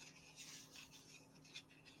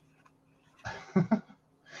 What?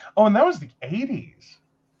 Oh, and that was the 80s.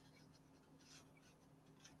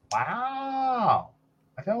 Wow.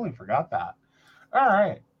 I totally forgot that. All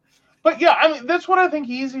right. But yeah, I mean, that's what I think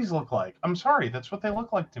Yeezys look like. I'm sorry. That's what they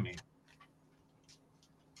look like to me.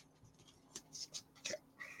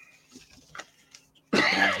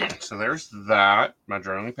 So there's that. My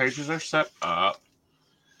journaling pages are set up.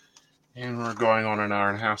 And we're going on an hour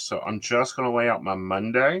and a half. So I'm just going to lay out my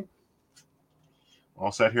Monday.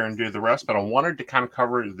 I'll sit here and do the rest. But I wanted to kind of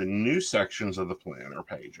cover the new sections of the planner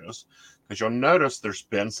pages. Because you'll notice there's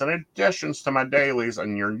been some additions to my dailies.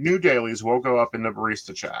 And your new dailies will go up in the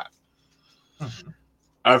Barista chat. Mm-hmm.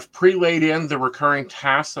 I've pre-laid in the recurring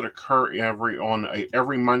tasks that occur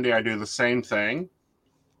every Monday. I do the same thing.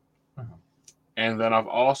 Mm-hmm. And then I've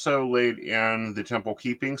also laid in the temple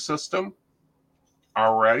keeping system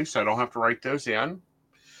already, so I don't have to write those in.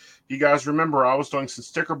 You guys remember I was doing some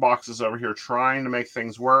sticker boxes over here trying to make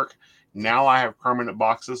things work. Now I have permanent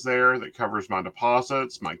boxes there that covers my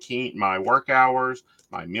deposits, my work hours,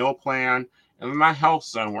 my meal plan, and then my health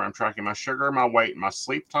zone where I'm tracking my sugar, my weight, and my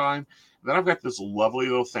sleep time. And then I've got this lovely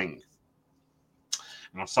little thing.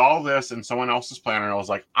 And I saw this in someone else's planner, and I was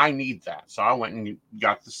like, I need that. So I went and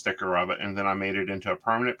got the sticker of it, and then I made it into a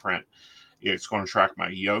permanent print. It's going to track my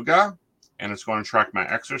yoga, and it's going to track my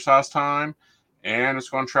exercise time, and it's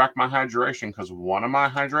going to track my hydration, because one of my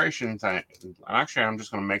hydration things, actually, I'm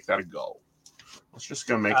just going to make that a goal. Let's just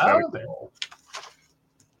go make that a goal.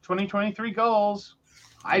 2023 goals.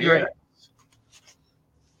 Hydrate.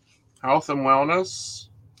 Yeah. Health and wellness.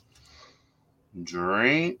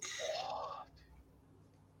 Drink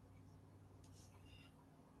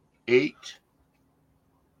 8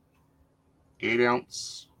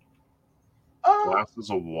 ounce glasses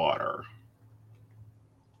of water.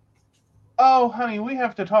 Oh, honey, we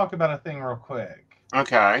have to talk about a thing real quick.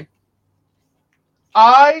 Okay.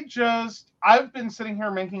 I've been sitting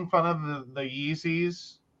here making fun of the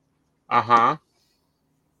Yeezys. Uh-huh.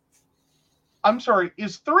 I'm sorry,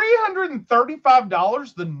 is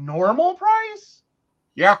 $335 the normal price?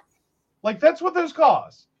 Yeah. Like, that's what those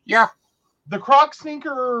cost? Yeah. The Croc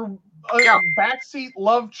sneaker backseat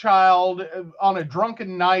love child on a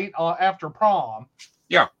drunken night after prom.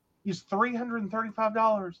 Yeah. Is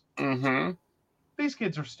 $335. Mm-hmm. These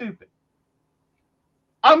kids are stupid.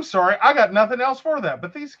 I'm sorry, I got nothing else for that,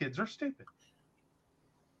 but these kids are stupid.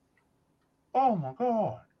 Oh my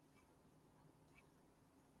God.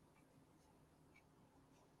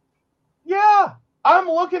 Yeah, I'm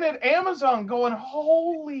looking at Amazon going,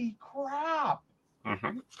 holy crap.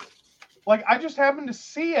 Mm-hmm. Like, I just happened to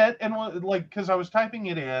see it, and like, because I was typing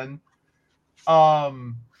it in,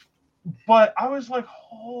 but I was like,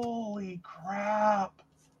 holy crap.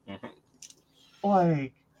 Mm-hmm.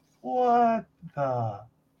 Like, what the?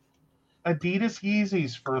 Adidas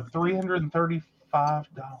Yeezys for $335.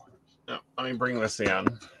 Yeah, let me bring this in.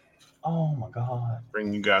 Oh my God.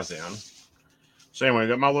 Bring you guys in. So anyway, I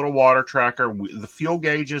got my little water tracker. The fuel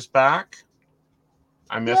gauge is back.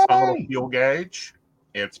 I missed my little fuel gauge.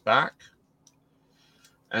 It's back.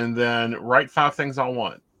 And then write 5 things I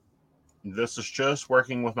want. This is just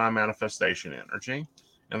working with my manifestation energy.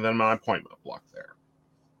 And then my appointment block there.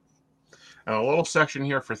 And a little section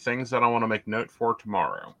here for things that I want to make note for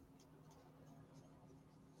tomorrow.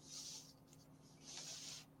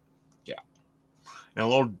 Yeah. And a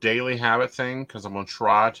little daily habit thing, because I'm going to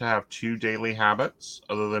try to have 2 daily habits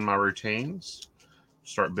other than my routines.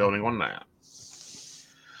 Start building on that.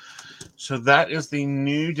 So that is the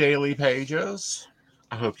new daily pages.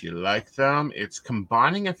 I hope you like them. It's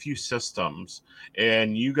combining a few systems,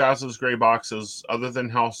 and you guys' gray boxes, other than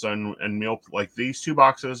Health Zone and Meal, like these 2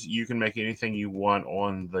 boxes, you can make anything you want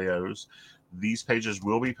on those. These pages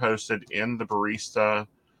will be posted in the Barista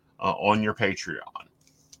on your Patreon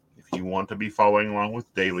if you want to be following along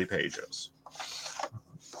with daily pages.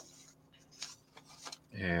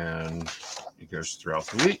 And it goes throughout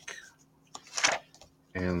the week.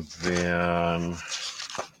 And then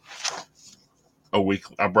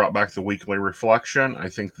I brought back the weekly reflection. I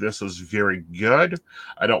think this is very good.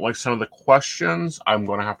 I don't like some of the questions. I'm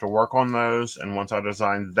going to have to work on those. And once I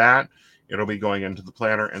design that, it'll be going into the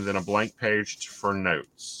planner and then a blank page for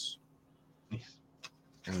notes.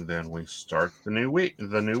 And then we start the new week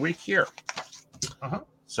here.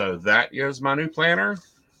 So that is my new planner.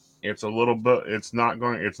 It's a little bit, it's not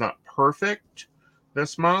perfect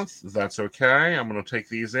this month. That's okay. I'm going to take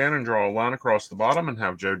these in and draw a line across the bottom and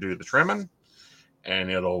have Joe do the trimming.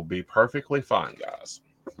 And it'll be perfectly fine, guys.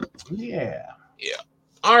 Yeah.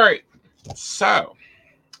 All right. So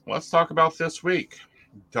let's talk about this week.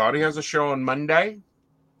 Dottie has a show on Monday.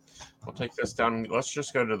 We'll take this down. Let's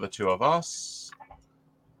just go to the two of us.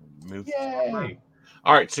 Move forward.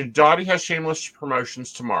 All right. So Dottie has Shameless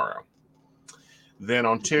Promotions tomorrow. Then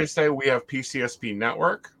on Tuesday, we have PCSP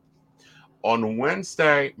Network. On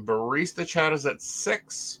Wednesday, Barista Chat is at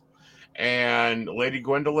 6. And Lady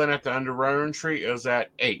Gwendolyn at the Under Rowan Tree is at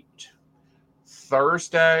 8.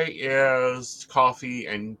 Thursday is Coffee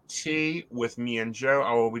and Tea with me and Joe.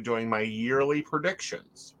 I will be doing my yearly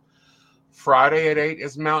predictions. Friday at 8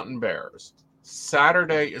 is Mountain Bears.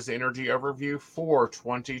 Saturday is Energy Overview for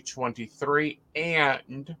 2023.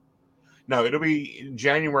 And no, it'll be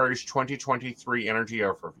January's 2023 Energy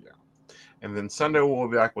Overview. And then Sunday we'll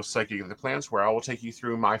be back with Psychic of the Plans, where I will take you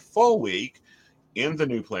through my full week in the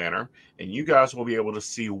new planner, and you guys will be able to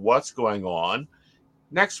see what's going on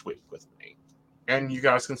next week with me, and you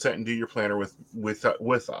guys can sit and do your planner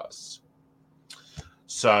with us.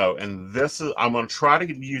 So, and this is, I'm going to try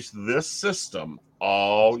to use this system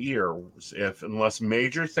all year. Unless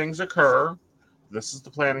major things occur, this is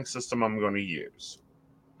the planning system I'm going to use.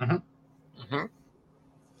 I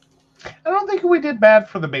don't think we did bad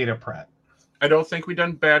for the beta print. I don't think we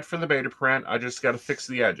done bad for the beta print. I just got to fix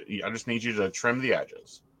the edges. I just need you to trim the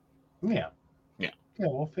edges. Yeah,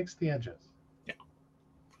 we'll fix the edges. Yeah.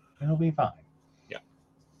 It'll be fine. Yeah.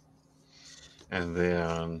 And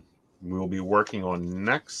then we'll be working on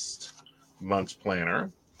next month's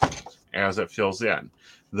planner as it fills in.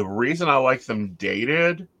 The reason I like them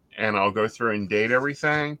dated, and I'll go through and date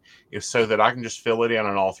everything, is so that I can just fill it in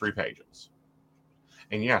on all 3 pages.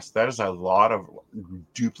 And yes, that is a lot of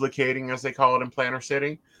duplicating, as they call it in Planner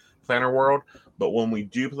World. But when we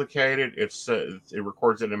duplicate it, it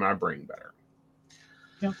records it in my brain better.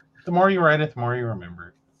 Yeah. The more you write it, the more you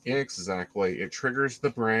remember it. Exactly. It triggers the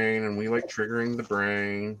brain, and we like triggering the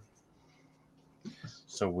brain.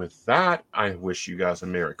 So with that, I wish you guys a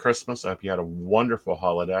Merry Christmas. I hope you had a wonderful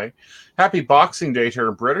holiday. Happy Boxing Day to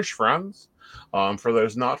our British friends. For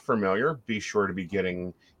those not familiar, be sure to be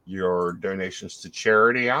getting your donations to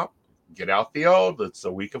charity out. Get out the old. It's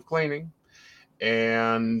a week of cleaning.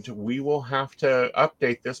 And we will have to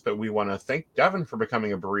update this, but we want to thank Devin for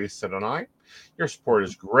becoming a barista tonight. Your support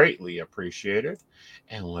is greatly appreciated.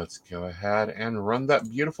 And let's go ahead and run that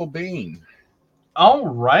beautiful bean. All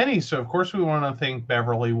righty. So, of course, we want to thank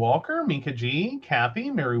Beverly Walker, Mika G,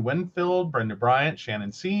 Kathy, Mary Winfield, Brenda Bryant,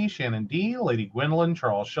 Shannon C, Shannon D, Lady Gwendolyn,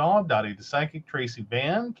 Charles Shaw, Dottie the Psychic, Tracy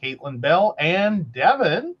Van, Caitlin Bell, and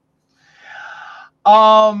Devin.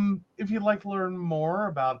 If you'd like to learn more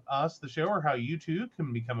about us, the show, or how you too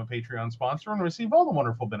can become a Patreon sponsor and receive all the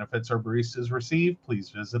wonderful benefits our baristas receive, please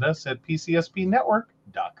visit us at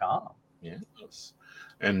pcspnetwork.com. Yes.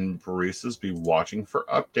 And baristas, be watching for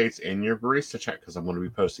updates in your barista chat, because I'm going to be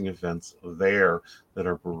posting events there that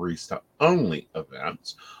are barista only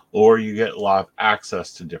events, or you get live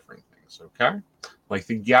access to different things. Okay. Like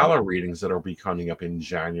the gala readings that will be coming up in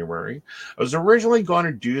January. I was originally going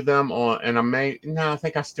to do them on, and I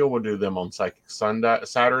think I still will do them on Psychic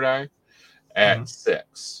Saturday at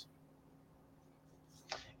 6.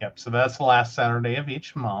 Yep. So that's the last Saturday of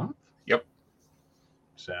each month. Yep.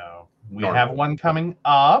 So we have one coming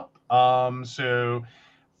up. So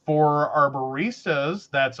for our baristas,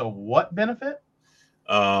 that's a what benefit?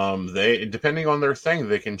 They, depending on their thing,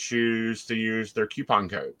 they can choose to use their coupon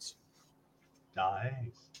codes.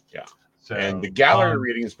 Nice. Yeah. So, and the gallery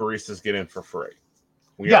readings baristas get in for free.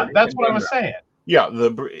 That's what I was saying. Yeah,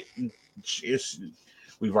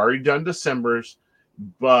 we've already done December's,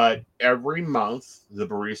 but every month the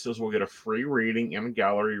baristas will get a free reading and a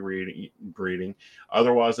gallery reading.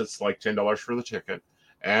 Otherwise, it's like $10 for the ticket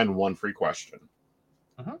and one free question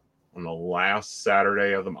on the last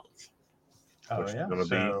Saturday of the month. Which is going to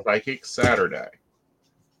be Psychic Saturday.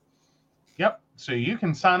 Yep. So you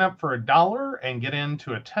can sign up for $1 and get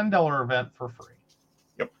into a $10 event for free.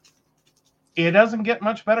 Yep. It doesn't get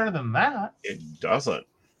much better than that. It doesn't.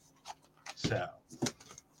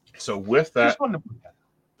 So with that,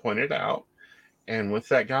 point it out. And with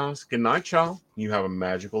that, guys, good night, y'all. You have a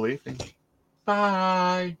magical evening.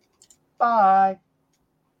 Bye. Bye.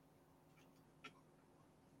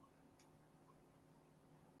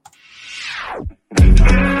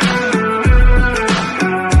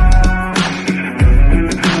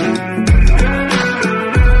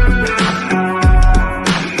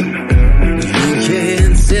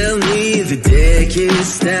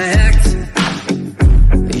 Is stacked.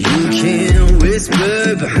 You can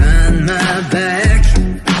whisper behind my back.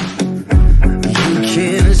 You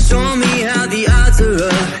can show me how the odds are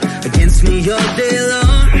up against me all day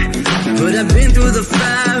long. But I've been through the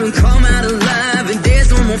fire and come out alive, and there's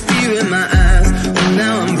no more fear in my eyes. Oh,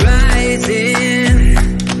 now I'm rising,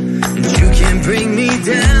 and you can't bring me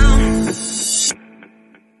down.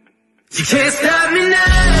 You can't stop me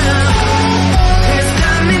now.